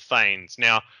of Hold Thanes.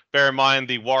 Now, bear in mind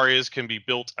the Warriors can be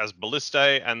built as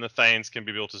Ballistae, and the Thanes can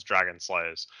be built as Dragon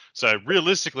Slayers. So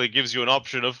realistically, it gives you an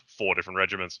option of 4 different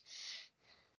regiments.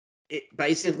 It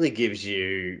basically gives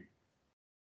you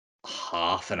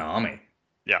half an army.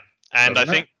 Yeah, and I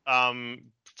Doesn't it? think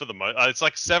for the most, it's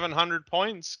like 700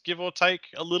 points, give or take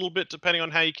a little bit, depending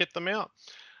on how you kit them out.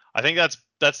 I think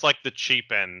that's like the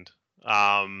cheap end.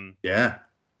 Yeah.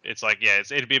 It's like, yeah,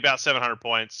 it'd be about 700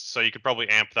 points, so you could probably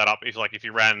amp that up if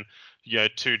you ran,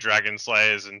 2 Dragon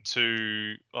Slayers and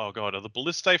 2. Oh god, are the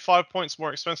Ballistae 5 points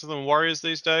more expensive than Warriors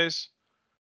these days?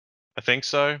 I think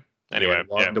so. Yeah, Anyway,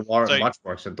 yeah. So much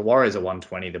more. So the Warriors are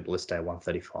 120, the Ballistae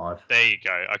 135. there you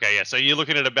go. Okay, yeah. So you're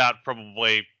looking at about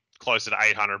probably closer to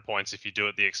 800 points if you do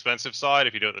it the expensive side.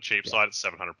 If you do it the cheap side, it's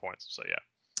 700 points. So yeah.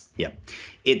 Yeah,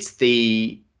 it's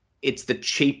the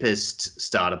cheapest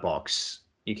starter box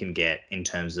you can get in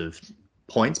terms of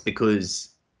points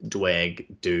because Dweg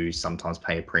do sometimes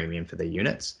pay a premium for their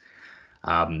units.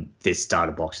 This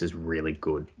starter box is really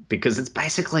good because it's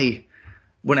basically,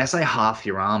 when I say half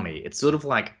your army, it's sort of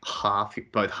like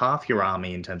both half your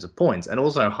army in terms of points and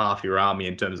also half your army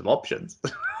in terms of options.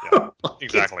 Yeah,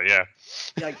 exactly. Yeah.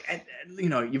 Like, and,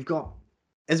 you've got,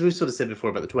 as we've sort of said before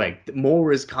about the Twig,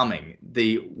 more is coming.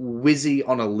 The Wizzy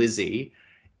on a Lizzie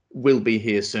will be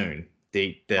here soon.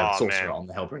 The sorcerer Man. on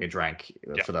the Hellbringer Drank,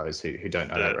 Yep. for those who don't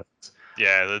know that The reference.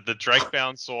 yeah, the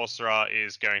Drake-bound sorcerer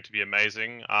is going to be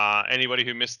amazing. Anybody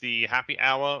who missed the happy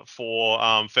hour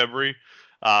for February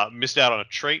missed out on a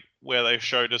treat where they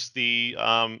showed us the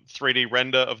 3D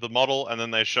render of the model, and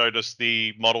then they showed us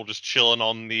the model just chilling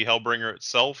on the Hellbringer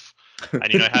itself.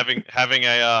 And having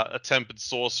a tempered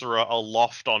sorcerer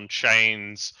aloft on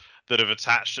chains that have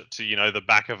attached it to the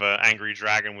back of an angry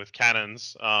dragon with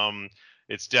cannons.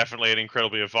 It's definitely an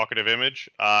incredibly evocative image,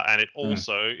 and it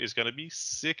also is going to be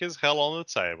sick as hell on the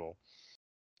table.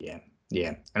 Yeah,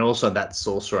 yeah, and also that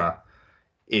sorcerer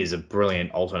is a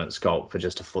brilliant alternate sculpt for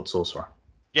just a foot sorcerer.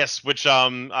 Yes, which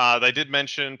they did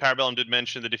mention. Parabellum did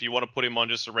mention that if you want to put him on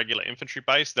just a regular infantry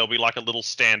base, there'll be like a little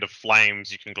stand of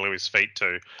flames you can glue his feet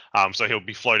to. So he'll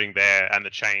be floating there, and the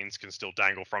chains can still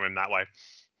dangle from him that way.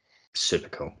 Super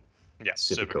cool. Yeah,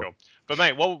 super cool. But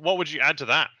mate, what would you add to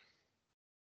that?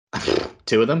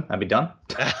 2 of them, I'd be done.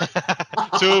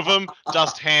 2 of them,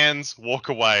 dust hands, walk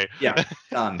away. Yeah,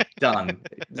 done.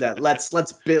 Let's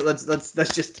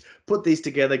just put these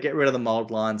together, get rid of the mold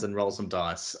lines, and roll some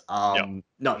dice. Yep.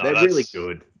 No, they're really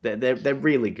good. They're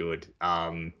really good. I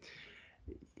mean,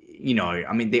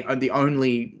 the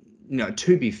only,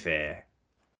 to be fair,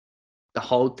 the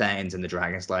Hold Thanes and the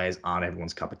Dragon Slayers aren't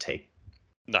everyone's cup of tea.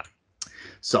 No.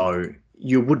 So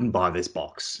you wouldn't buy this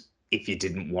box if you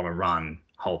didn't want to run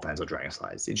Hold Thanes or Dragon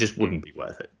Slayers. It just wouldn't be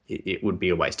worth it. It would be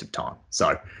a waste of time.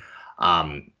 So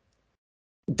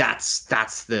that's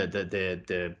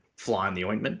the fly in the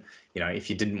ointment.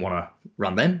 If you didn't want to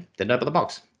run them, then don't buy the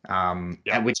box.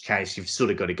 In which case you've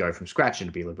sort of got to go from scratch and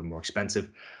it'd be a little bit more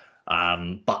expensive.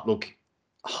 But look,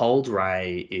 Hold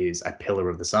Ray is a pillar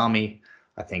of this army.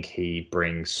 I think he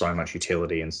brings so much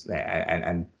utility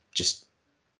and just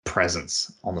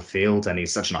presence on the field, and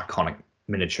he's such an iconic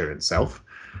miniature itself.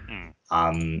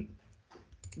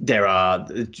 There are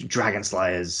Dragon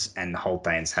Slayers and Hold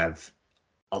Thanes have.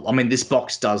 I mean, this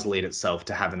box does lead itself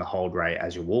to having the Hold Ray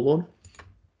as your warlord.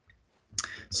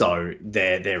 So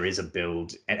there is a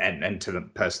build, and to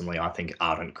them personally, I think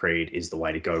Ardent Creed is the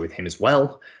way to go with him as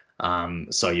well.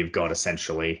 So you've got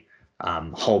essentially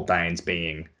Hold Thanes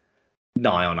being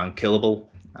nigh on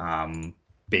unkillable,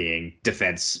 being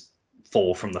defense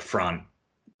 4 from the front,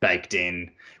 baked in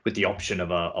with the option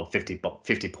of a 50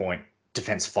 point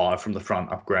defense 5 from the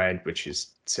front upgrade, which is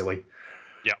silly.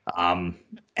 Yeah.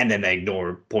 And then they ignore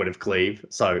a point of cleave.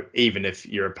 So even if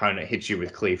your opponent hits you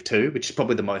with cleave 2, which is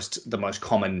probably the most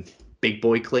common big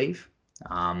boy cleave,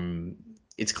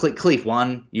 it's cleave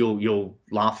 1 you'll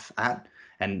laugh at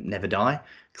and never die.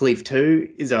 Cleave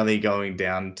 2 is only going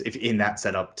down if in that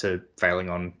setup to failing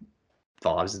on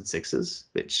 5s and 6s,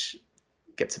 which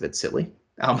gets a bit silly.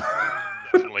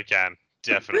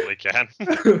 Definitely can.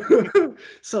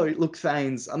 So look,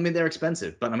 Thanes, I mean, they're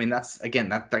expensive, but I mean that's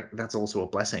also a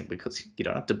blessing because you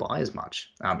don't have to buy as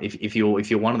much. If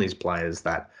you're one of these players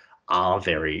that are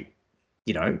very,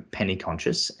 penny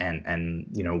conscious and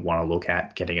want to look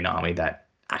at getting an army that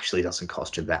actually doesn't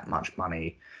cost you that much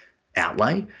money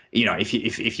outlay.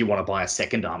 If you want to buy a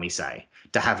second army, say,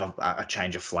 to have a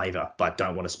change of flavor, but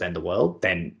don't want to spend the world,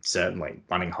 then certainly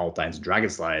running Hold Thanes and Dragon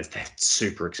Slayers, they're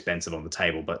super expensive on the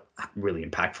table, but really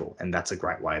impactful, and that's a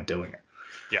great way of doing it.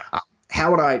 Yeah.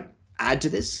 How would I add to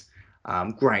this?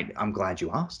 Great. I'm glad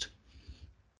you asked.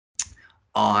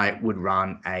 I would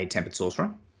run a Tempered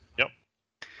Sorcerer. Yep.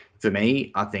 For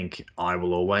me, I think I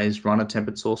will always run a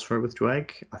Tempered Sorcerer with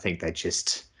Dweg. I think they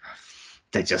just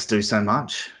do so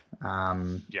much.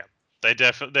 Yeah, they're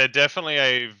definitely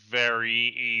a very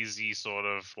easy sort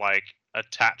of like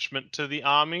attachment to the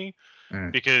army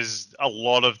because a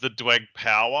lot of the Dweg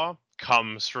power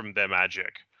comes from their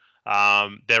magic.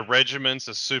 Their regiments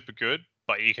are super good,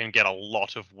 but you can get a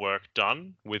lot of work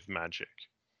done with magic.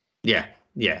 Yeah,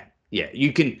 yeah, yeah.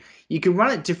 You can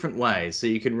run it different ways. So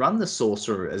you can run the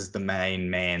sorcerer as the main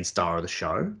man star of the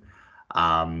show,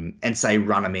 and say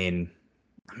run him in.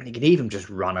 I mean, you can even just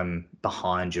run him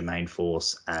behind your main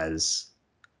force as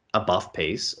a buff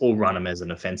piece, or run him as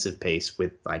an offensive piece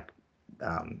with like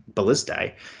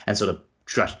ballistae, and sort of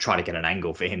try to get an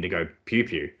angle for him to go pew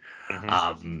pew.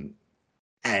 Mm-hmm.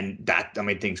 And that, I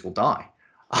mean, things will die.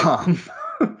 Um,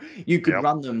 you could Yep.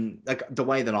 run them like the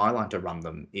way that I like to run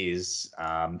them is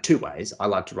two ways. I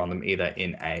like to run them either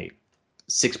in a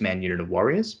 6-man unit of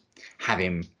warriors, have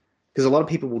him because a lot of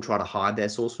people will try to hide their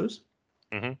sorcerers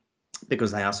Mm-hmm.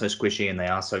 because they are so squishy and they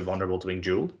are so vulnerable to being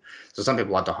dueled. So some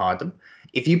people like to hide them.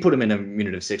 If you put them in a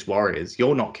unit of 6 warriors,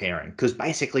 you're not caring because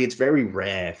basically it's very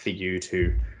rare for you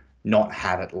to not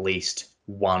have at least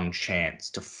one chance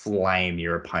to flame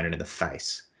your opponent in the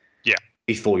face Yeah.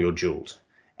 before you're dueled.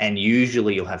 And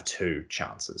usually you'll have 2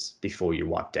 chances before you're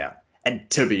wiped out. And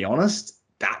to be honest,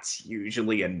 that's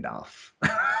usually enough.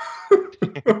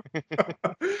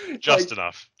 Just Like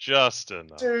enough. Just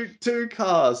enough. two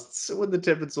casts with the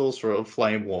Tempered Sorcerer of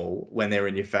Flame Wall when they're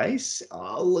in your face.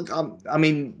 Oh, look, I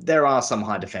mean, there are some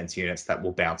high defense units that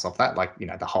will bounce off that, like,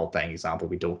 the whole thing example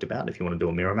we talked about if you want to do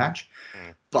a mirror match.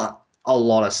 Mm. But a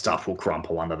lot of stuff will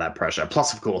crumple under that pressure.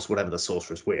 Plus, of course, whatever the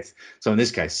sorcerer's with. So in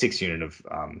this case, 6 unit of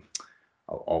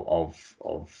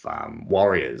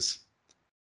warriors,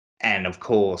 and of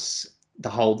course, the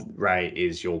whole Ray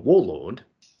is your warlord,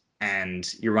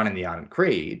 and you're running the Ardent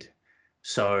Creed,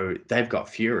 so they've got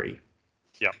Fury.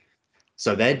 Yep.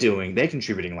 So they're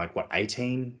contributing like what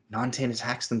 18, 19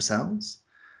 attacks themselves.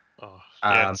 Oh,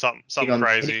 yeah, something On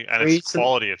crazy, and it's 23, so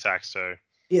quality attacks too.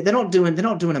 yeah, they're not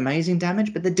doing amazing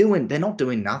damage, but they're not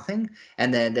doing nothing,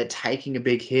 and they're taking a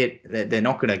big hit. They're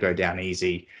not going to go down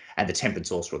easy, and the Tempered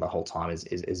Sorcerer the whole time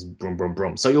is brum brum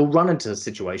brum. So you'll run into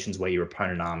situations where your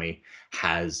opponent army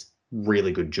has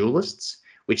really good duelists,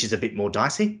 which is a bit more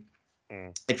dicey.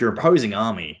 Mm. If your opposing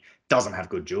army doesn't have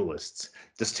good duelists,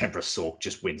 this Tempered Sorc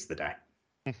just wins the day.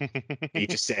 He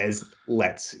just says,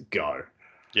 "Let's go."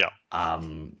 Yeah.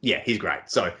 Yeah, he's great.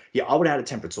 So yeah, I would add a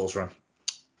Tempered Sorcerer.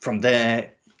 From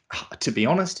there, to be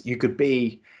honest, you could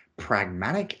be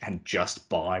pragmatic and just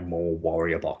buy more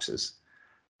warrior boxes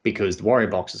because the warrior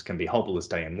boxes can be whole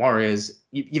ballistae and warriors.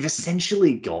 You've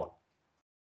essentially got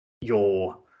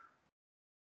your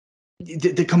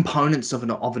the components of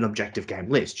an objective game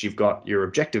list. You've got your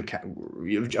objective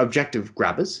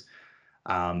grabbers,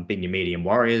 being your medium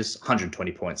warriors,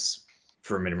 120 points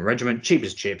for a minimum regiment, cheap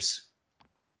as chips,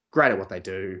 great at what they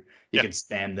do. You Yeah. can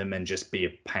spam them and just be a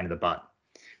pain in the butt.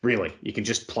 Really, you can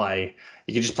just play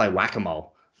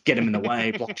whack-a-mole, get them in the way,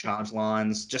 block charge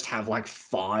lines, just have like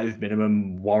 5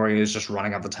 minimum warriors just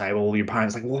running up the table. Your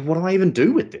opponent's like, well, what do I even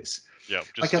do with this? Yep.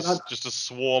 Like, Just a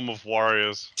swarm of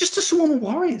warriors. just a swarm of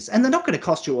warriors, and they're not going to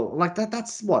cost you like that.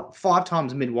 That's what 5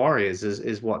 times mid warriors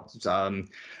is what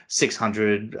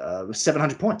 600,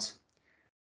 700 points.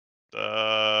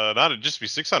 No, it'd just be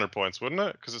 600 points, wouldn't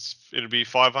it? Because it'd be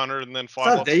 500 and then 5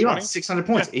 So lots there of you are, 20. 600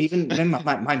 points. Yeah, Even then,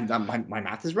 my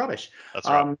math is rubbish. that's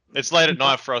right. It's late at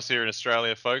night for us here in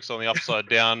Australia, folks, on the upside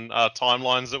down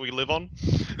timelines that we live on.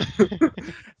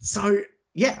 So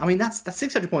yeah, I mean that's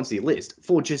 600 points to your list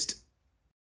for just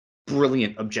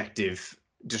brilliant objective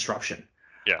disruption.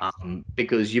 Yeah.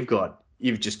 Because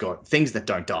you've just got things that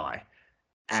don't die,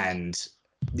 and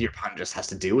your opponent just has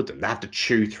to deal with them. They have to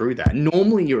chew through that.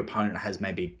 Normally, your opponent has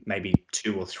maybe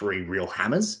 2 or 3 real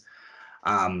hammers,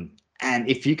 and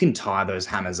if you can tie those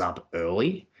hammers up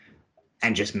early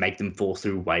and just make them fall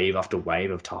through wave after wave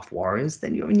of tough warriors,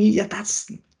 then that's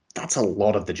a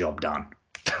lot of the job done.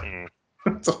 Mm.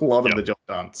 It's a lot of Yep. the job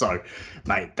done. So,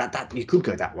 mate, that you could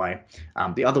go that way.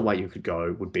 The other way you could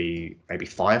go would be maybe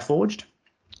Fireforged.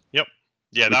 Yep.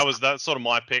 Yeah, Which, that's sort of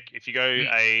my pick. If you go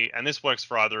and this works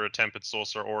for either a Tempered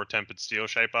Sorcerer or a Tempered Steel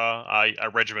Shaper, a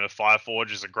regiment of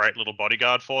Fireforge is a great little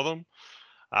bodyguard for them.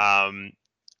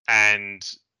 And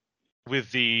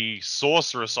with the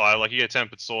Sorcerer side, like you get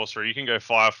Tempered Sorcerer, you can go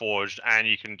Fireforged and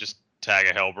you can just tag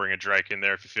a Hellbringer Drake in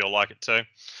there if you feel like it too.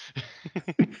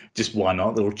 just why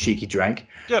not? Little cheeky Drake.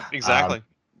 Yep, exactly.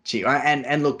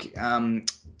 And look,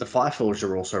 the Fireforged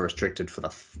are also restricted for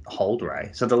the hold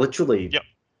ray, so they're literally Yep.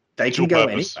 they can Dual go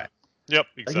purpose. anywhere. Yep,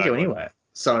 They can go exactly. anywhere.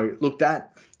 So look,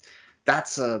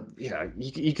 that's a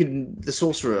you can the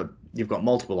sorcerer. You've got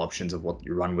multiple options of what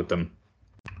you run with them.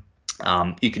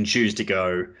 You can choose to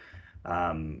go,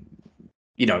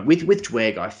 with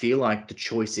Dweg. I feel like the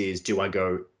choice is: do I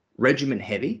go regiment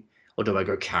heavy or do I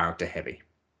go character heavy?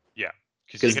 Yeah,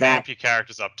 because you Because can amp your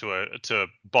characters up to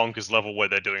bonkers level where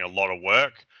they're doing a lot of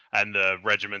work, and the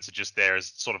regiments are just there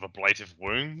as sort of ablative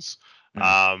wounds.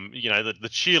 The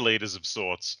cheerleaders of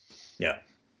sorts.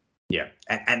 Yeah,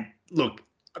 and look,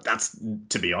 that's,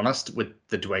 to be honest, with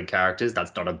the Dwayne characters,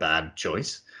 that's not a bad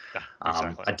choice. Yeah,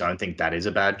 exactly. I don't think that is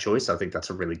a bad choice. I think that's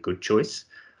a really good choice.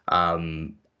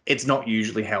 It's not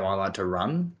usually how I like to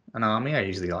run an army. I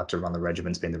usually like to run the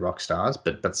regiments being the rock stars,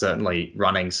 but certainly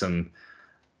running some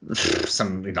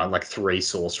like 3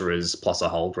 sorcerers plus a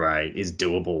hold ray is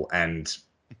doable and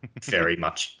very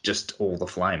much just all the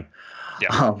flame.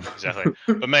 Yeah, exactly.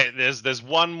 But mate, there's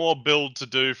one more build to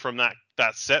do from that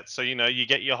set. So you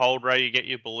get your hold ray, you get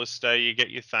your ballista, you get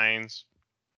your thanes.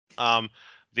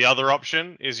 The other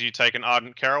option is you take an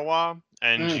ardent Karawar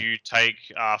and you take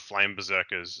flame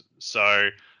berserkers. So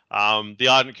the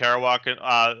ardent Karawar can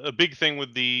a big thing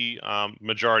with the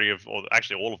majority of, or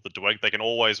actually all of the Dweg, they can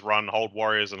always run hold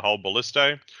warriors and hold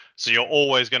ballistae. So you're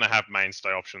always going to have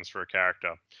mainstay options for a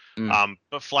character.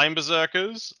 But flame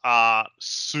berserkers are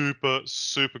super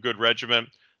good regiment.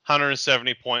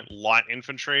 170 point light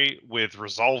infantry with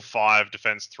resolve 5,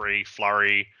 defense 3,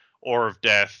 flurry, Aura of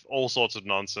Death, all sorts of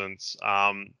nonsense.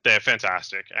 They're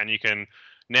fantastic, and you can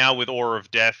now, with Aura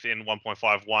of Death in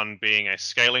 1.51 being a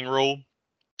scaling rule,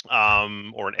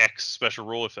 or an X special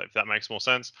rule, if that makes more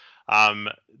sense.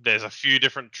 There's a few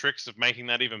different tricks of making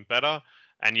that even better.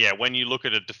 And yeah, when you look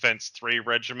at a defense 3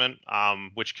 regiment,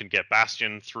 which can get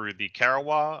Bastion through the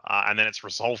Karawar, and then it's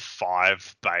resolve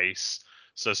 5 base.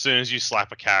 So as soon as you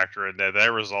slap a character in there, they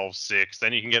resolve 6.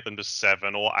 Then you can get them to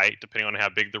 7 or 8, depending on how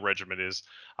big the regiment is.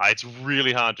 It's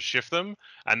really hard to shift them,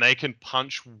 and they can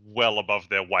punch well above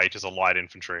their weight as a light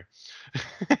infantry.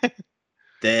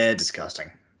 They're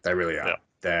disgusting. They really are. Yeah.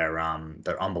 They're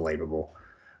unbelievable.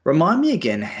 Remind me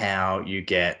again how you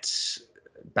get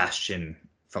Bastion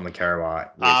from the Karawai.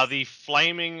 The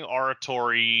Flaming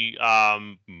Oratory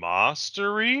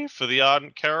Mastery for the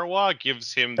Ardent Karawar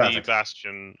gives him the Perfect.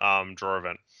 Bastion draw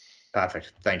event.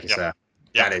 Perfect. Thank you, Yep. sir.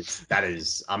 Yep. That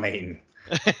is. I mean,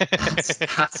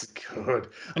 that's good.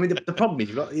 I mean, the problem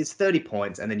is it's 30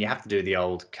 points, and then you have to do the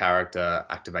old character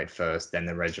activate first, then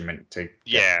the regiment to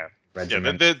yeah.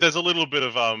 regiment. Yeah, there's a little bit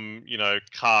of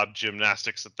card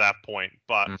gymnastics at that point,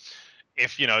 but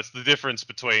if it's the difference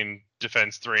between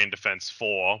defense 3 and defense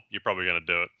 4, you're probably going to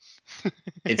do it.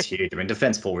 It's huge. I mean,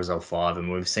 defense 4 resolve 5,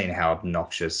 and we've seen how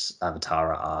obnoxious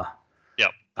Avatara are.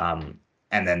 Yep.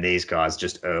 And then these guys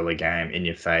just early game in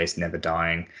your face, never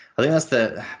dying. I think that's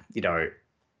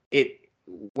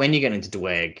when you get into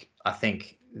Dweg, I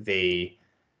think Dweg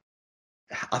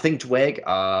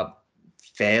are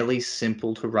fairly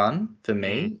simple to run for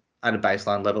me at a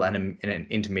baseline level and in an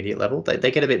intermediate level. They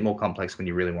get a bit more complex when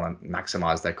you really want to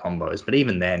maximize their combos. But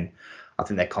even then, I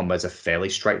think their combos are fairly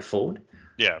straightforward.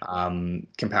 Yeah.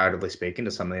 Comparatively speaking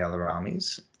to some of the other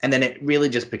armies. And then it really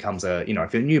just becomes if you're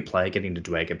a new player getting to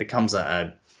Dweg, it becomes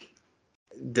the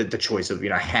choice of,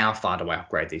 how far do I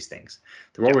upgrade these things?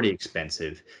 They're already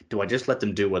expensive. Do I just let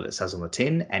them do what it says on the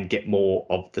tin and get more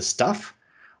of the stuff?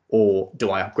 Or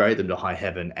do I upgrade them to high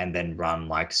heaven and then run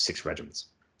like 6 regiments?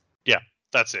 Yeah,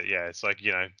 that's it. Yeah, it's like,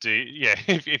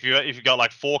 if you got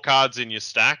like 4 cards in your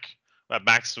stack, at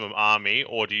maximum army,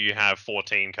 or do you have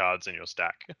 14 cards in your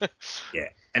stack? Yeah,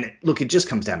 and it just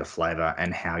comes down to flavor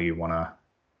and how you want to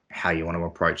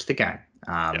approach the game.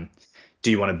 Do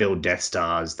you want to build Death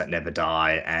Stars that never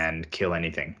die and kill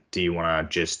anything? Do you want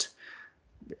to just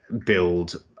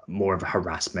build more of a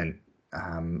harassment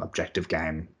objective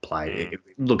game play? It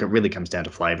really comes down to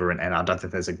flavor, and I don't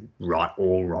think there's a right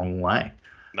or wrong way.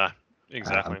 No,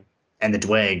 exactly. And the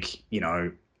Dweg,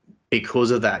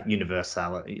 because of that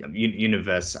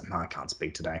I can't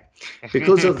speak today.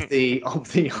 Because of the Hold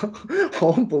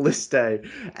Ballistae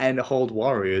and Hold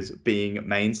Warriors being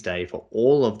mainstay for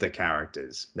all of the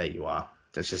characters that you are.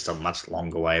 That's just a much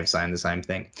longer way of saying the same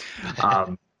thing.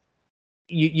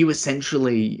 You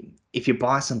essentially, if you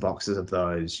buy some boxes of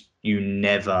those, you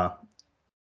never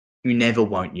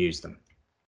won't use them.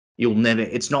 You'll never.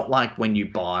 It's not like when you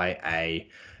buy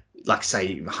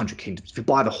say 100 Kingdoms. If you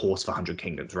buy the horse for 100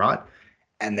 Kingdoms, right?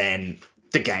 And then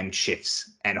the game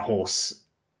shifts and horse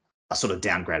are sort of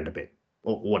downgraded a bit,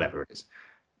 or whatever it is.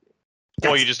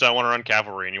 Or you just don't want to run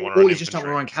cavalry and you want to run infantry. Or you just don't want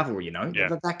to run cavalry,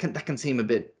 Yeah. That can seem a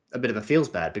bit a bit of a feels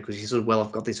bad because you sort of, well,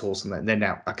 I've got this horse and then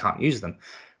now I can't use them.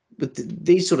 But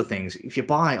these sort of things, if you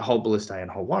buy Whole Ballistae and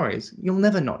Whole Warriors, you'll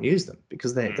never not use them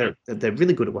because they're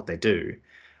really good at what they do.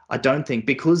 I don't think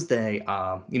because they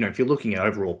are, if you're looking at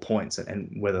overall points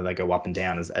and whether they go up and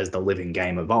down as the living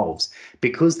game evolves,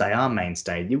 because they are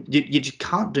mainstay, you just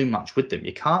can't do much with them.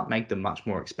 You can't make them much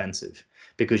more expensive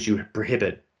because you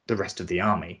prohibit the rest of the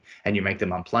army and you make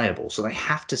them unplayable. So they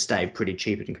have to stay pretty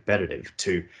cheap and competitive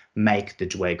to make the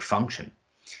Dweg function.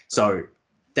 So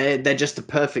they're just the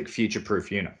perfect future-proof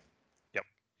unit. Yep,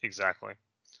 exactly,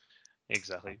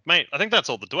 mate. I think that's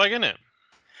all the Dweg, isn't it?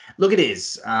 Look, it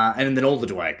is, and then all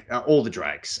the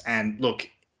Drakes, and look,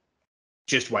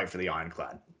 just wait for the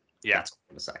Ironclad. Yeah, that's what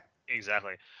I'm gonna say.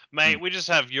 Exactly, mate. We just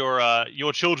have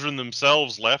your children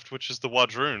themselves left, which is the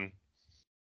W'adrun.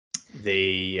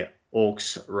 The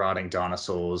orcs riding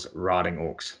dinosaurs, riding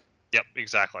orcs. Yep,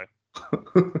 exactly.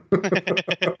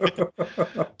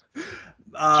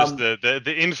 Just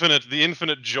the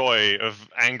infinite joy of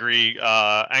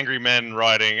angry men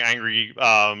riding angry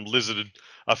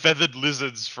feathered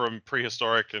lizards from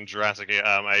prehistoric and Jurassic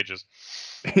ages.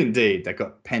 Indeed, that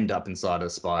got penned up inside a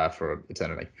spire for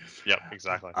eternity. Yep,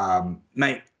 exactly.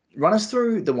 Mate, run us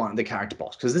through the character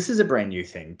box because this is a brand new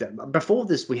thing. Before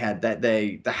this, we had that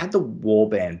they had the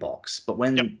warband box, but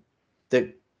when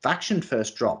the faction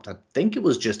first dropped, I think it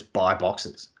was just buy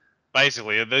boxes.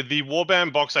 Basically, the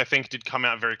warband box I think did come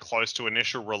out very close to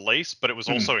initial release, but it was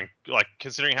also like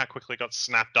considering how quickly it got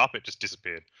snapped up, it just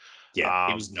disappeared.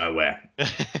 Yeah, it was nowhere.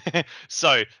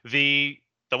 So the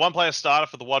one player starter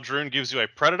for the W'adrun gives you a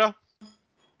predator.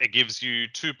 It gives you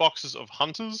 2 boxes of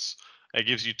hunters. It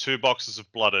gives you 2 boxes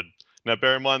of blooded. Now,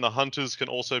 bear in mind the hunters can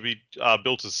also be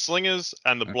built as slingers,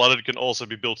 and the blooded can also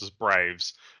be built as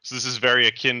braves. So this is very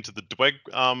akin to the Dweg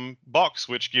box,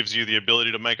 which gives you the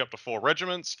ability to make up to 4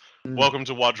 regiments. Welcome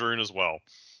to W'adrun as well.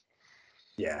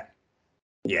 Yeah.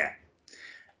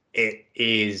 It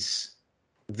is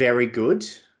very good.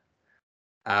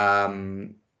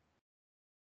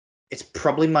 It's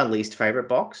probably my least favorite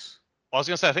box. I was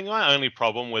going to say, I think my only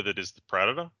problem with it is the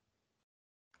predator.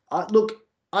 Look,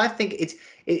 I think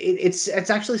it's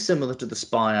actually similar to the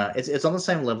Spire. It's on the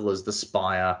same level as the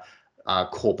Spire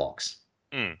core box,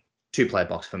 2-player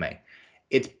box for me.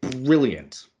 It's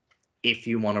brilliant if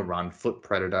you want to run Foot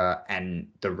Predator and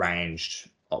the ranged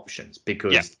options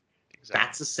because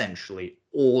that's essentially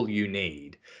all you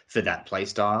need for that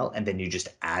playstyle, and then you just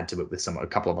add to it with a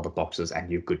couple of other boxes, and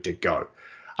you're good to go.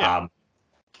 Yeah.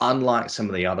 Unlike some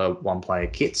of the other 1-player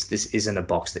kits, this isn't a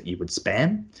box that you would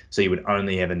spam, so you would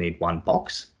only ever need 1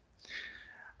 box.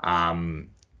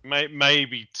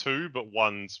 Maybe 2, but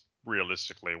 1's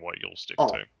realistically what you'll stick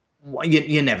to.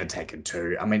 You're never taking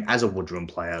 2. I mean, as a W'adrun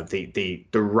player, the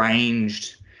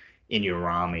ranged in your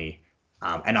army,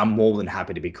 and I'm more than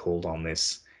happy to be called on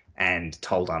this and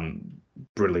told I'm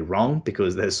brutally wrong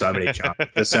because there's so many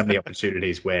there's so many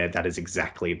opportunities where that is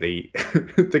exactly the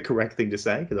the correct thing to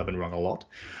say because I've been wrong a lot,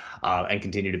 and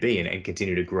continue to be and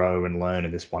continue to grow and learn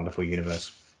in this wonderful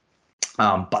universe.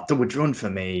 But the W'adrun for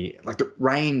me, like the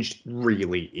ranged,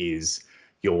 really is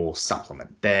your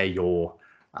supplement. They're your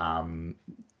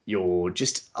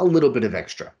just a little bit of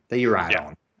extra. They're your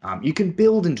add-on. You can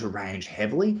build into range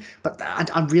heavily, but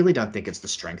I really don't think it's the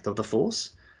strength of the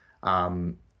force.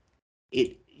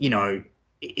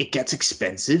 It gets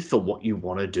expensive for what you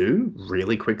want to do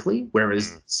really quickly,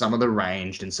 whereas some of the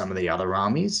ranged and some of the other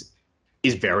armies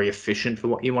is very efficient for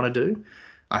what you want to do.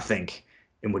 I think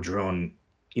in W'adrun,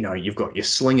 you've got your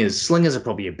slingers. Slingers are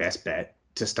probably your best bet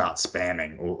to start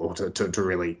spamming or to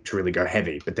really go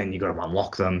heavy, but then you've got to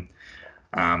unlock them.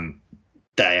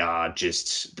 They are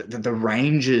just the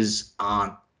ranges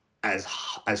aren't as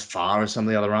far as some of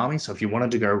the other armies. So if you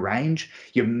wanted to go range,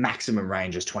 your maximum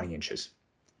range is 20 inches.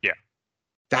 Yeah.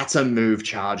 That's a move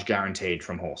charge guaranteed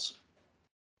from horse.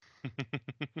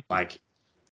 Like,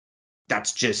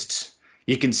 that's just,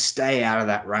 you can stay out of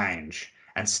that range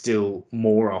and still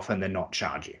more often than not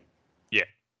charge you. Yeah.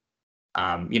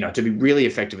 To be really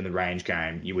effective in the range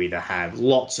game, you either have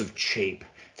lots of cheap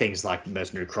things like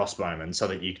mercenary crossbowmen so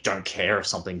that you don't care if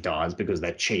something dies because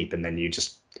they're cheap and then you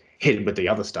just hit it with the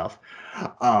other stuff.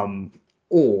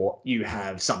 Or you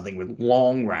have something with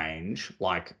long range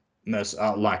like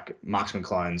marksman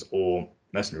clones or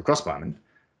mercenary crossbowmen.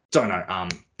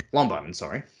 Longbowmen,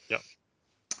 sorry. Yep.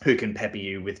 Who can pepper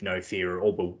you with no fear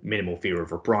or minimal fear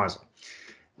of reprisal.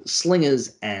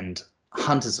 Slingers and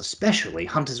hunters especially,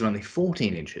 hunters are only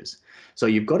 14 inches. So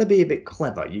you've got to be a bit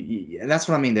clever. And that's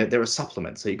what I mean. There are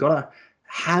supplements. So you've got to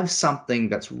have something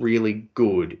that's really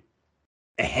good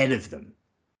ahead of them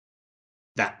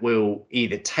that will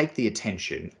either take the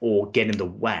attention or get in the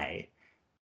way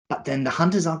But then the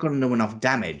hunters aren't going to do enough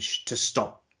damage to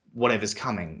stop whatever's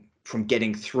coming from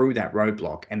getting through that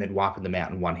roadblock and then wiping them out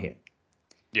in one hit.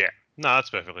 Yeah, no, that's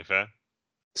perfectly fair.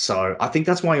 So I think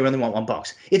that's why you only want one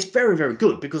box. It's very, very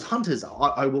good because hunters,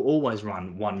 I will always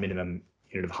run one minimum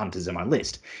unit of hunters in my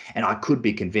list, and I could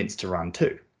be convinced to run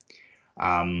two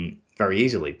very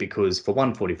easily because for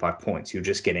 145 points, you're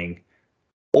just getting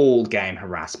all game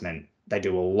harassment. They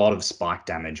do a lot of spike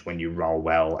damage when you roll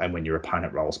well and when your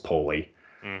opponent rolls poorly.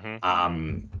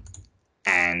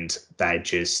 And they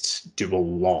just do a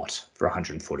lot for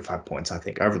 145 points, I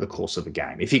think, over the course of a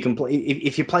game. If you can play,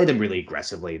 if you play them really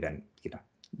aggressively, then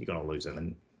you're gonna lose them,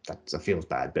 and that feels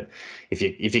bad. But if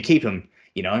you keep them,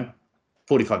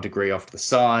 45-degree off to the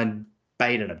side,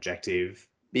 bait an objective,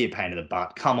 be a pain in the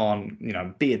butt, come on,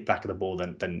 be at the back of the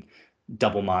board, then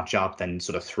double march up, then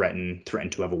sort of threaten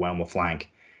to overwhelm a flank,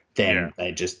 then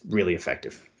they're just really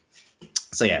effective.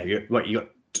 So yeah, you got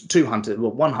two hunters,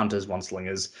 well, one hunters, one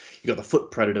slingers. You got the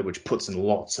foot predator, which puts in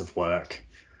lots of work.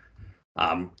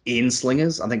 In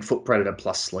slingers, I think foot predator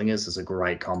plus slingers is a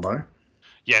great combo.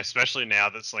 Yeah, especially now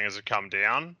that slingers have come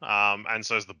down, and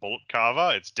so is the bullet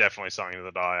carver. It's definitely something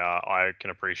that I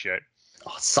can appreciate.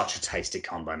 Oh, it's such a tasty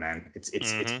combo, man.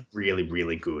 It's really,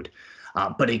 really good.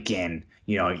 But again,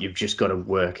 you've just got to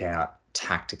work out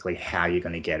tactically how you're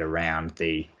going to get around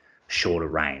the shorter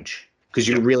range because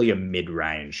you're really a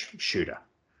mid-range shooter.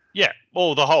 Yeah,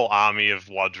 well, the whole army of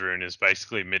Wladrune is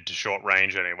basically mid to short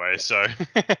range anyway. So,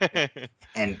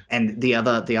 and the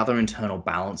other internal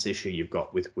balance issue you've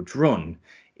got with Wladrune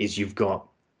is you've got,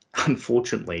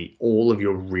 unfortunately, all of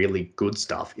your really good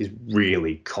stuff is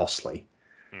really costly.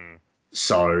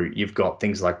 So you've got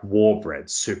things like Warbred,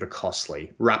 super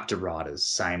costly. Raptor Riders,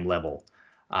 same level.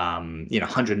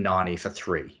 190 for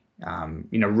 3.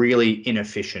 Really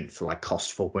inefficient for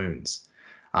cost for wounds.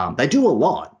 They do a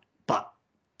lot, but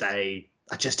they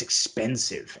are just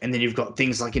expensive. And then you've got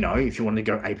things like, if you want to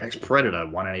go Apex Predator,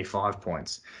 185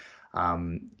 points.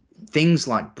 Things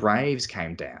like Braves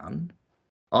came down.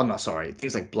 Oh, no, sorry.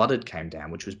 Things like Blooded came down,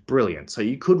 which was brilliant. So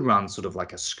you could run sort of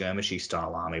like a skirmishy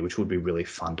style army, which would be really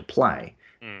fun to play.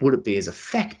 Would it be as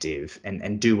effective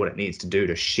and do what it needs to do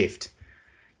to shift,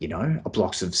 a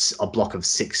block of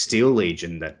 6 Steel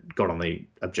Legion that got on the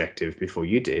objective before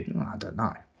you did? I don't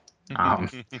know.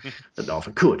 Don't know if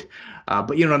it could.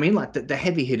 But you know what I mean? Like the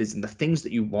heavy hitters and the things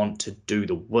that you want to do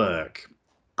the work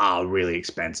are really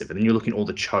expensive. And then you're looking at all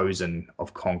the Chosen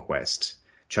of Conquest,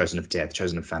 Chosen of Death,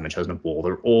 Chosen of Famine, Chosen of War.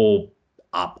 They're all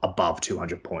up above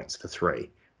 200 points for 3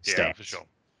 stands. Yeah, for sure.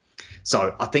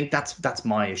 So I think that's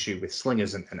my issue with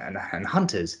slingers and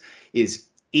hunters is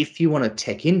if you want to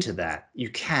tech into that, you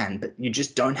can, but you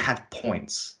just don't have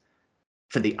points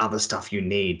for the other stuff you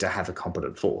need to have a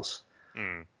competent force.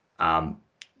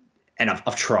 And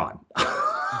I've tried.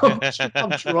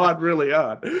 I've tried really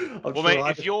hard.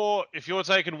 Mate, if you're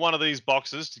taking one of these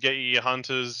boxes to get you your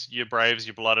hunters, your braves,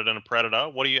 your blooded, and a predator,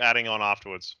 what are you adding on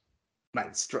afterwards?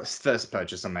 Mate, first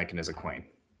purchase I'm making is a queen.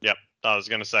 Yep, I was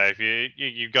gonna say if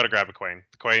you've got to grab a queen.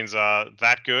 The queens are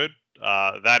that good,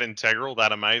 that integral,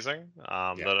 that amazing. That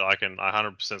I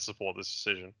 100% support this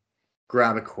decision.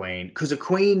 Grab a queen because a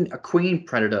queen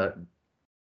predator,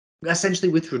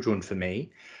 essentially with Wladrune for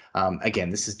me. Again,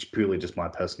 this is purely just my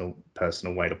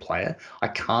personal way to play it. I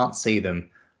can't see them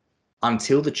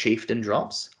until the chieftain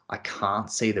drops. I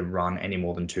can't see them run any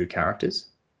more than 2 characters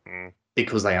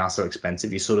because they are so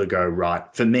expensive. You sort of go, right,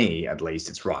 for me at least,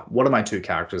 it's right. What are my 2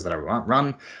 characters that I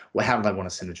run? Well, how do I want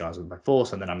to synergize with my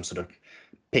force? And then I'm sort of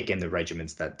picking the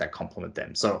regiments that complement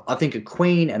them. So I think a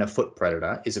queen and a foot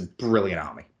predator is a brilliant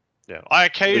army. Yeah, I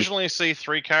occasionally see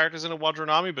 3 characters in a Wladrune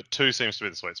army, but 2 seems to be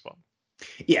the sweet spot.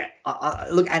 Yeah,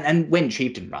 look, and when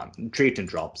chieftain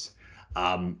drops,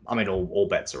 all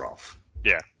bets are off.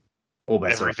 Yeah, all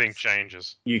bets everything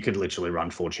changes. You could literally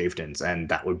run 4 chieftains, and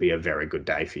that would be a very good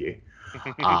day for you.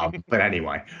 But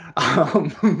anyway,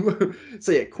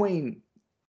 so yeah, queen.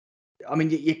 I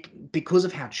mean, you because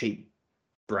of how cheap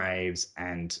braves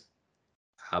and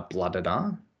blooded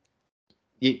are,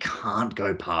 you can't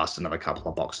go past another couple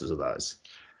of boxes of those.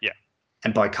 Yeah,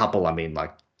 and by couple I mean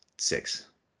like 6.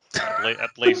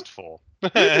 At least 4.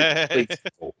 At least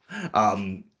 4.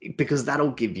 Because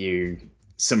that'll give you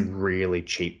some really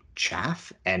cheap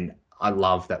chaff, and I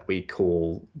love that we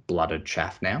call blooded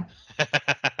chaff now.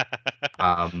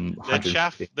 They're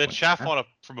chaff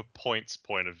from a points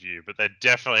point of view, but they're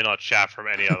definitely not chaff from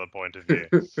any other point of view.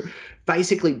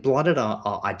 Basically, blooded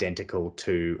are identical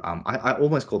to I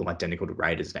almost call them identical to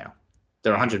raiders now.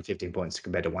 They're 115 points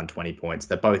compared to 120 points.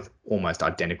 They're both almost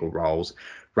identical roles.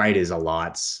 Raiders are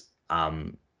lights,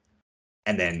 and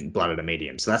then blooded are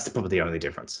medium. So that's probably the only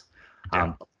difference.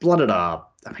 Blooded are,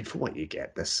 I mean, for what you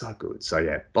get, they're so good. So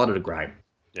yeah, Blooded are great.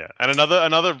 Yeah, and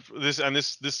another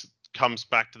this comes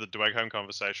back to the Dweg Home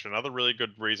conversation. Another really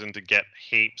good reason to get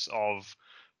heaps of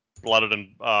Blooded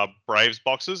and Braves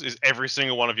boxes is every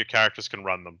single one of your characters can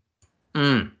run them.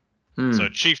 So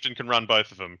Chieftain can run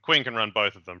both of them, Queen can run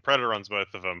both of them, Predator runs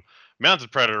both of them,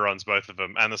 Mounted Predator runs both of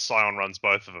them, and the Scion runs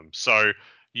both of them. So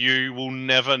you will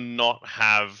never not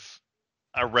have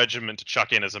a regiment to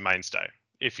chuck in as a mainstay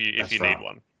if you need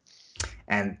one.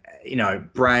 And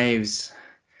Braves.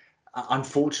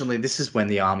 Unfortunately, this is when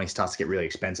the army starts to get really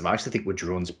expensive. I actually think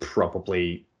W'adrun's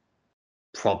probably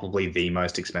the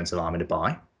most expensive army to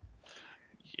buy.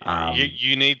 Yeah,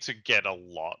 you need to get a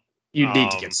lot. You need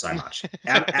to get so much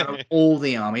out of all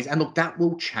the armies. And look, that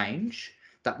will change.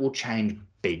 That will change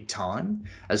big time.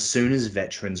 As soon as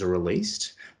veterans are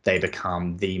released, they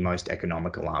become the most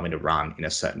economical army to run in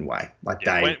a certain way. Like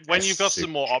when you've got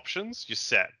some more options, you're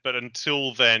set. But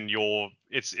until then,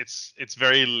 it's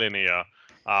very linear.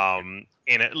 In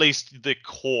at least the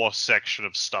core section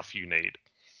of stuff you need.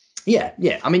 Yeah.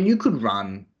 I mean, you could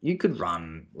run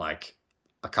like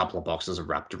a couple of boxes of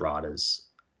Raptor Riders,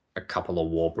 a couple of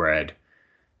Warbred,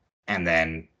 and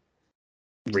then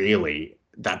really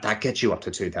that gets you up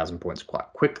to 2,000 points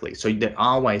quite quickly. So there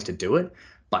are ways to do it,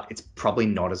 but it's probably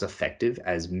not as effective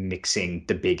as mixing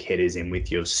the big hitters in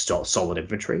with your solid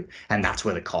infantry, and that's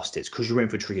where the cost is, because your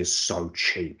infantry is so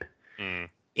cheap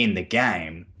in the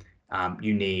game.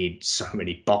 You need so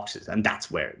many boxes, and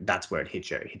that's where it hits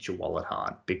your wallet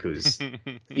hard, because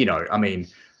I mean,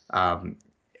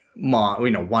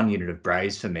 one unit of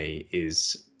Braves for me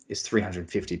is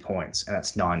 350 points, and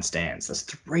that's 9 stands. That's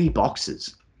 3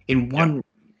 boxes in one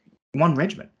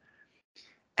regiment,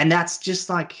 and that's just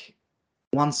like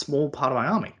one small part of my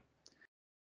army.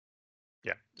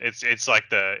 Yeah, it's like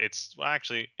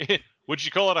actually, would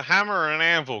you call it a hammer or an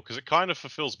anvil? Because it kind of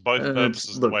fulfills both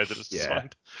purposes the way that it's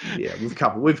designed. Yeah, we've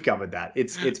covered that.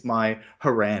 It's my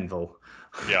haranvil.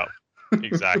 Yeah,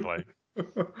 exactly.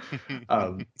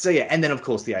 So yeah, and then of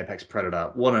course the Apex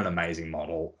Predator. What an amazing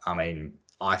model! I mean,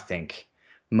 I think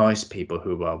most people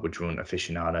who are W'adrun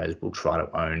aficionados will try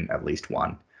to own at least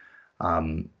one,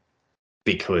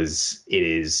 because it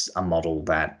is a model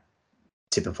that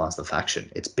typifies the faction.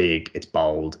 It's big, it's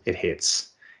bold, it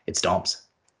hits, it stomps.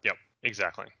 Yep,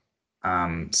 exactly.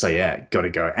 So yeah, got to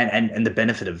go. And the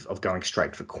benefit of going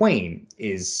straight for Queen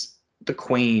is the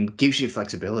Queen gives you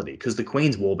flexibility, because the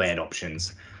Queen's warband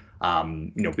options,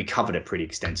 we covered it pretty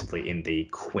extensively in the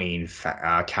Queen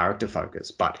character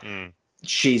focus, but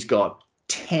she's got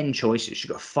 10 choices. She's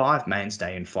got 5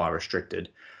 mainstay and 5 restricted.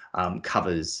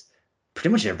 Covers pretty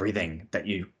much everything that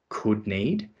you could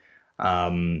need.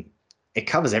 It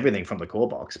covers everything from the core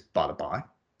box, by the by.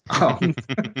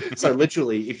 So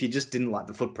literally, if you just didn't like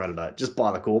the Foot Predator, just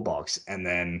buy the core box and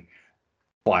then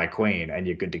buy a Queen, and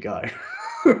you're good to go.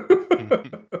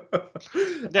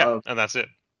 Yeah, and that's it.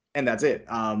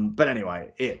 But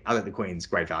anyway, I think the Queen's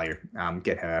great value.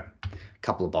 Get her a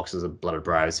couple of boxes of Blooded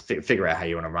Braves. Figure out how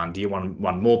you want to run. Do you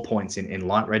want more points in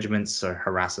light regiments, so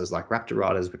harassers like Raptor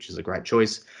Riders, which is a great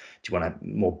choice? Do you want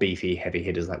more beefy, heavy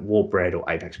hitters like Warbred or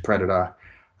Apex Predator?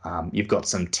 You've got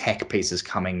some tech pieces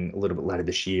coming a little bit later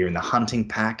this year in the hunting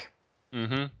pack,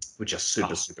 which are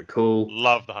super cool.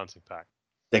 Love the hunting pack.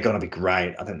 They're going to be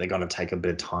great. I think they're going to take a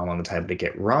bit of time on the table to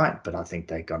get right, but I think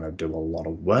they're going to do a lot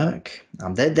of work.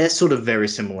 They're sort of very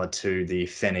similar to the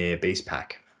Fenrir Beast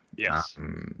pack. Yes.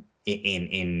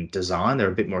 In design,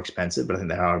 they're a bit more expensive, but I think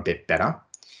they are a bit better.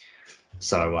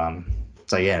 So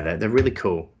yeah, they're really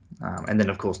cool. And then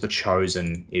of course the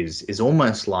Chosen is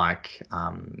almost like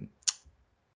what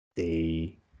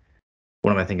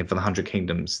am I thinking for the 100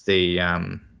 Kingdoms? The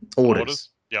Orders.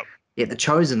 Yep. Yeah, the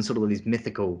Chosen, sort of these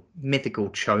mythical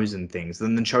chosen things.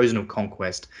 Then the Chosen of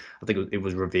Conquest, I think it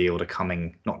was revealed, are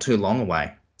coming not too long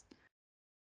away.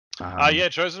 Yeah,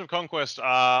 Chosen of Conquest.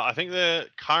 I think they're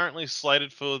currently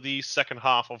slated for the second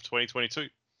half of 2022.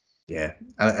 Yeah,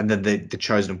 and then the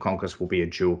Chosen of Conquest will be a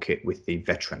dual kit with the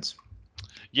Veterans.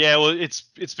 Yeah, well,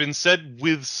 it's been said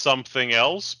with something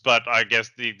else, but I guess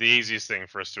the easiest thing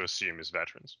for us to assume is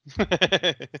Veterans.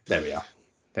 There we are.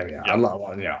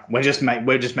 Yep. We're just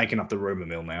making up the rumor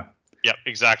mill now. Yep,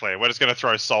 exactly. We're just going to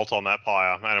throw salt on that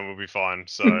pyre, and we'll be fine.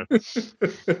 So just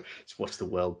watch the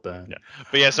world burn. Yeah,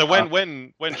 but yeah. So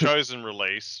when Chosen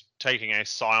release, taking a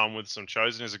Scion with some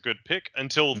Chosen is a good pick.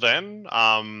 Until then,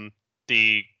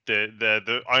 the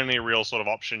only real sort of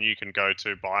option you can go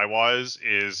to buy wise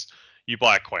is you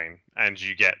buy a Queen and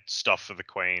you get stuff for the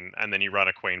Queen, and then you run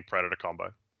a Queen Predator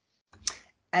combo.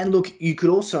 And look, you could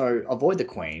also avoid the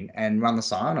Queen and run the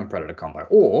Scion and Predator combo,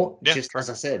 or just as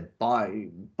I said, buy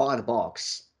the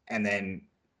box and then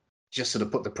just sort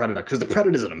of put the Predator, because the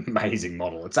Predator is an amazing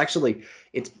model. It's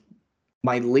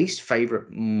my least favorite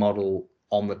model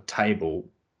on the table,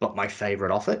 but my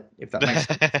favorite off it, if that makes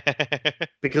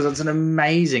sense. Because it's an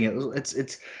amazing.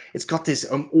 It's got this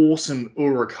awesome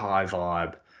Urukai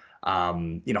vibe.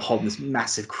 Holding this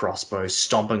massive crossbow,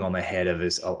 stomping on the head of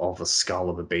a skull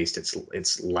of a beast.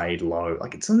 It's laid low.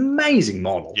 Like, it's an amazing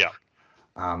model. Yeah.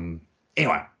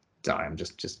 Anyway, sorry, I'm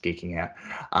just geeking out.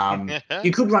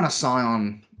 You could run a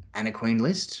Scion and a Queen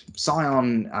list.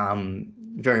 Scion,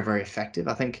 very, very effective.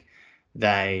 I think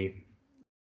they're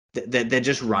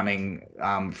just running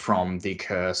from the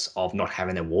curse of not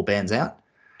having their warbands out.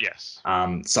 Yes.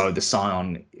 So the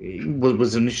Scion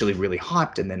was initially really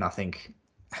hyped, and then I think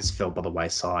has fell by the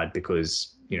wayside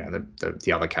because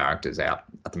the other characters out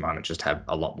at the moment just have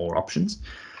a lot more options.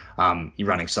 You're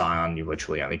running Scion, you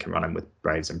literally only can run him with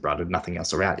Braves and Blooded. Nothing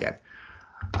else are out yet.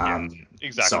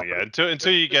 Exactly. Yeah.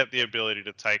 Until you get the ability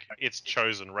to take its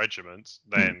chosen regiments,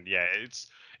 then its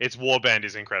warband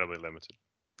is incredibly limited.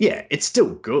 Yeah, it's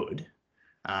still good.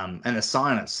 And the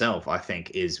Scion itself, I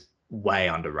think, is way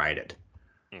underrated.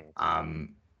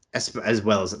 As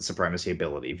well as its supremacy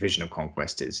ability. Vision of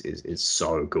Conquest is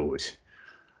so good.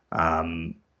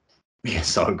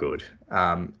 So good.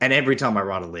 And every time I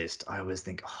write a list, I always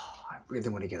think, I really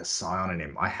want to get a Scion in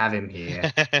him. I have him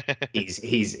here.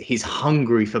 He's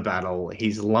hungry for battle.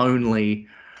 He's lonely.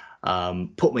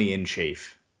 Put me in,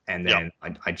 Chief. And then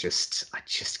I just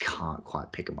can't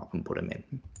quite pick him up and put him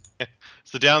in.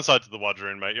 It's the downside to the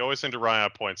Wadroon, mate. You always seem to run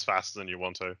out of points faster than you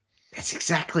want to. That's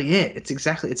exactly it.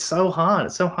 It's so hard.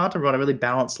 It's so hard to write a really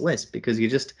balanced list because you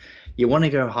want to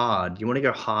go hard. You want to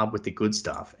go hard with the good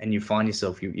stuff, and you find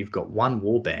yourself you've got one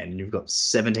warband and you've got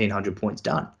 1,700 points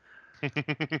done.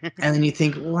 And then you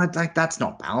think, well, that's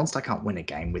not balanced. I can't win a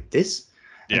game with this.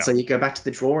 And so you go back to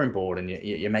the drawing board and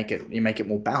you make it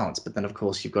more balanced. But then of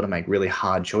course you've got to make really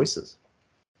hard choices.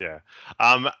 Yeah.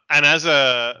 And as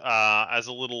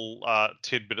a little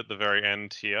tidbit at the very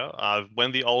end here,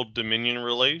 when the Old Dominion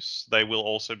release, they will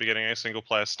also be getting a single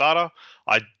player starter.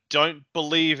 I don't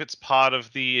believe it's part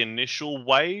of the initial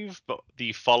wave, but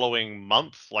the following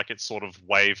month, like it's sort of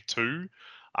wave 2,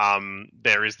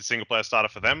 there is the single player starter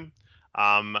for them.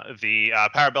 The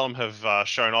Parabellum have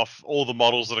shown off all the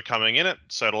models that are coming in it,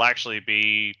 so it'll actually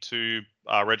be 2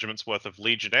 regiments worth of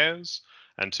Legionnaires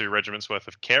and 2 regiments worth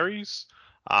of Carries.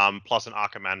 Plus an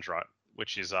Archimandrite,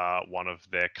 which is one of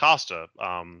their caster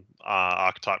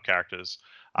archetype characters.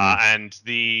 And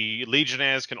the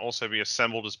Legionnaires can also be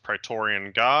assembled as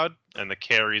Praetorian Guard, and the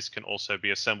Carries can also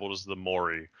be assembled as the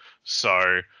Mori.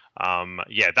 So,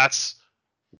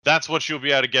 that's what you'll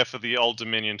be able to get for the Old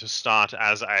Dominion to start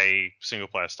as a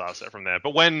single-player start set from there.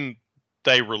 But when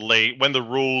the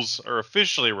rules are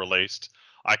officially released,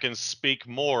 I can speak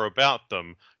more about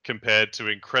them compared to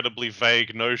incredibly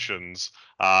vague notions.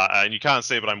 And you can't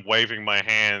see, but I'm waving my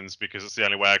hands because it's the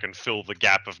only way I can fill the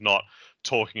gap of not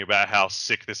talking about how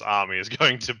sick this army is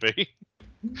going to be.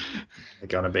 They're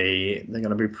gonna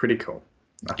be pretty cool.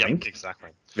 I think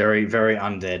Exactly. Very, very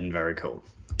undead and very cool.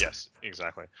 Yes,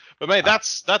 exactly. But mate,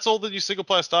 that's all the new single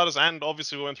player starters, and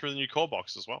obviously we went through the new core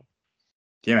box as well.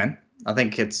 Yeah, man. I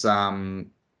think it's they're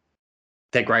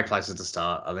great places to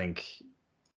start. I think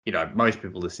most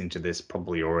people listening to this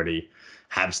probably already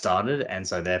have started, and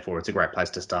so therefore it's a great place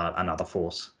to start another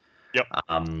force. Yep.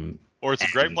 Or it's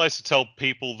a great place to tell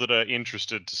people that are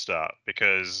interested to start,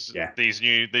 because these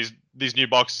new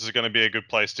boxes are going to be a good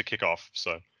place to kick off.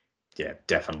 So yeah,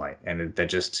 definitely, and they're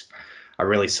just a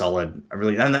really solid,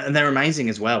 and they're amazing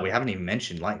as well. We haven't even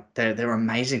mentioned, like, they're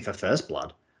amazing for First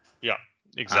Blood. Yeah,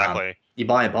 exactly. You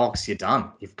buy a box, you're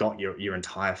done. You've got your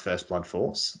entire First Blood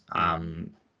force.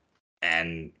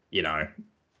 And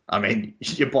I mean,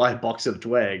 you buy a box of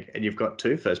Dweg and you've got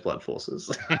 2 First Blood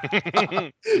forces.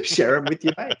 Share them with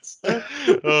your mates.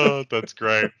 Oh, that's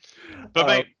great. But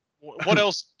mate, what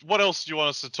else do you want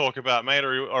us to talk about, mate?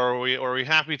 Or are we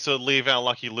happy to leave our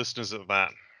lucky listeners at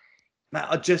that?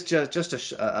 Just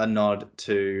a nod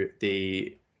to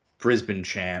the Brisbane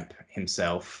champ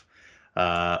himself,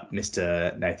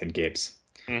 Mr. Nathan Gibbs.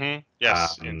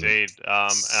 Yes, indeed.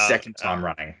 Second time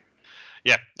running.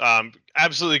 Yeah,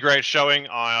 absolutely great showing.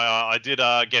 I did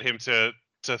get him to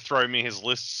throw me his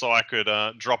list so I could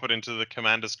drop it into the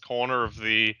commander's corner of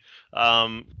the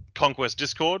Conquest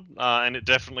Discord, and it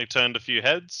definitely turned a few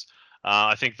heads.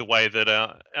 I think the way that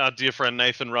our dear friend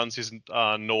Nathan runs his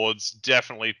Nords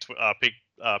definitely piqued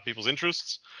people's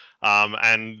interests.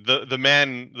 And the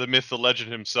man, the myth, the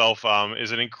legend himself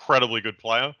is an incredibly good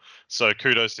player. So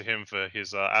kudos to him for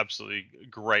his absolutely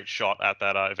great shot at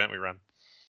that event we ran.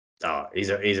 Oh, he's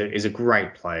a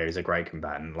great player. He's a great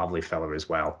combatant, lovely fella as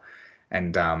well,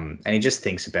 and he just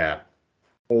thinks about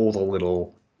all the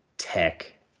little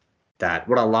tech that.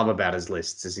 What I love about his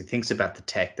lists is he thinks about the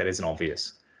tech that isn't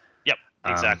obvious. Yep,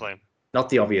 Um, exactly. Not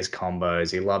the obvious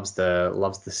combos. He loves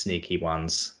the sneaky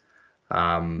ones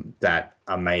that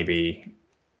are maybe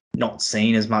not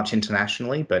seen as much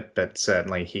internationally, but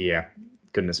certainly here.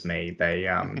 Goodness me, they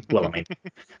well, I mean,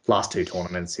 last two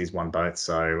tournaments he's won both,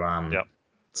 so Yep,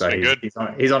 it's so been good.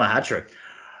 he's on a hat trick.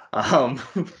 Um,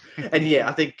 and yeah,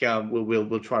 I think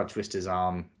we'll try to twist his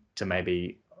arm to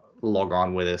maybe log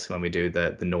on with us when we do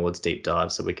the Nords deep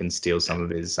dive, so we can steal some of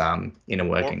his inner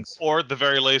workings. Or at the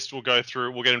very least, we'll get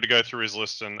him to go through his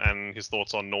list and his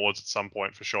thoughts on Nords at some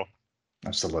point for sure.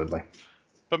 Absolutely,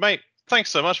 But mate, thanks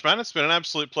so much, man. It's been an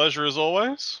absolute pleasure as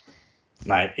always.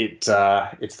 mate. It's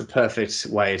the perfect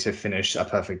way to finish a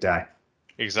perfect day.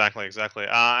 Exactly.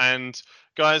 And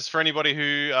guys, for anybody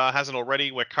who hasn't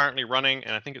already, we're currently running,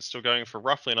 and I think it's still going for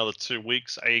roughly another 2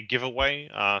 weeks, a giveaway.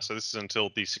 So this is until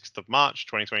the 6th of March,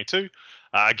 2022.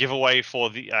 A giveaway for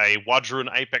a Wadrun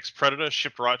Apex Predator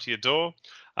shipped right to your door.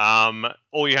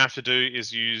 All you have to do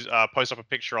is post up a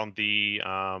picture on the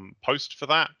post for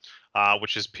that,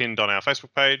 which is pinned on our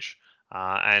Facebook page,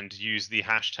 and use the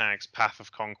hashtags Path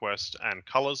of Conquest and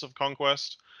Colors of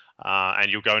Conquest.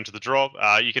 And you'll go into the draw.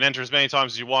 You can enter as many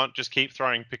times as you want. Just keep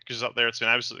throwing pictures up there. It's been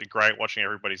absolutely great watching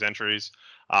everybody's entries.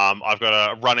 I've got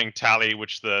a running tally,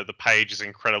 which the page is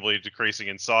incredibly decreasing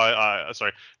in size.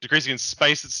 Decreasing in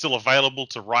space. It's still available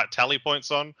to write tally points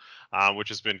on, which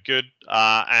has been good.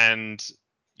 And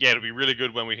yeah, it'll be really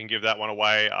good when we can give that one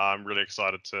away. I'm really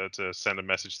excited to send a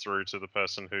message through to the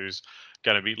person who's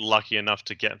going to be lucky enough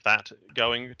to get that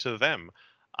going to them.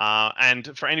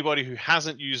 And for anybody who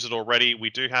hasn't used it already, we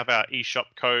do have our eShop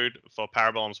code for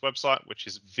Parabellum's website, which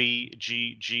is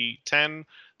VGG10.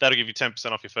 That'll give you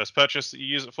 10% off your first purchase that you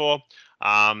use it for.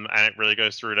 And it really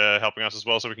goes through to helping us as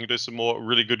well, so we can do some more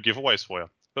really good giveaways for you.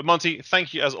 But Monty,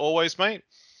 thank you as always, mate.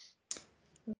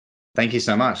 Thank you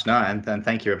so much. No, and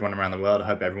thank you everyone around the world. I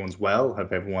hope everyone's well.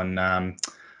 Hope everyone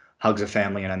hugs a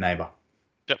family and a neighbor.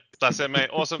 Yep, that's it, mate.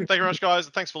 Awesome. Thank you very much, guys.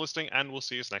 Thanks for listening, and we'll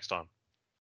see you next time.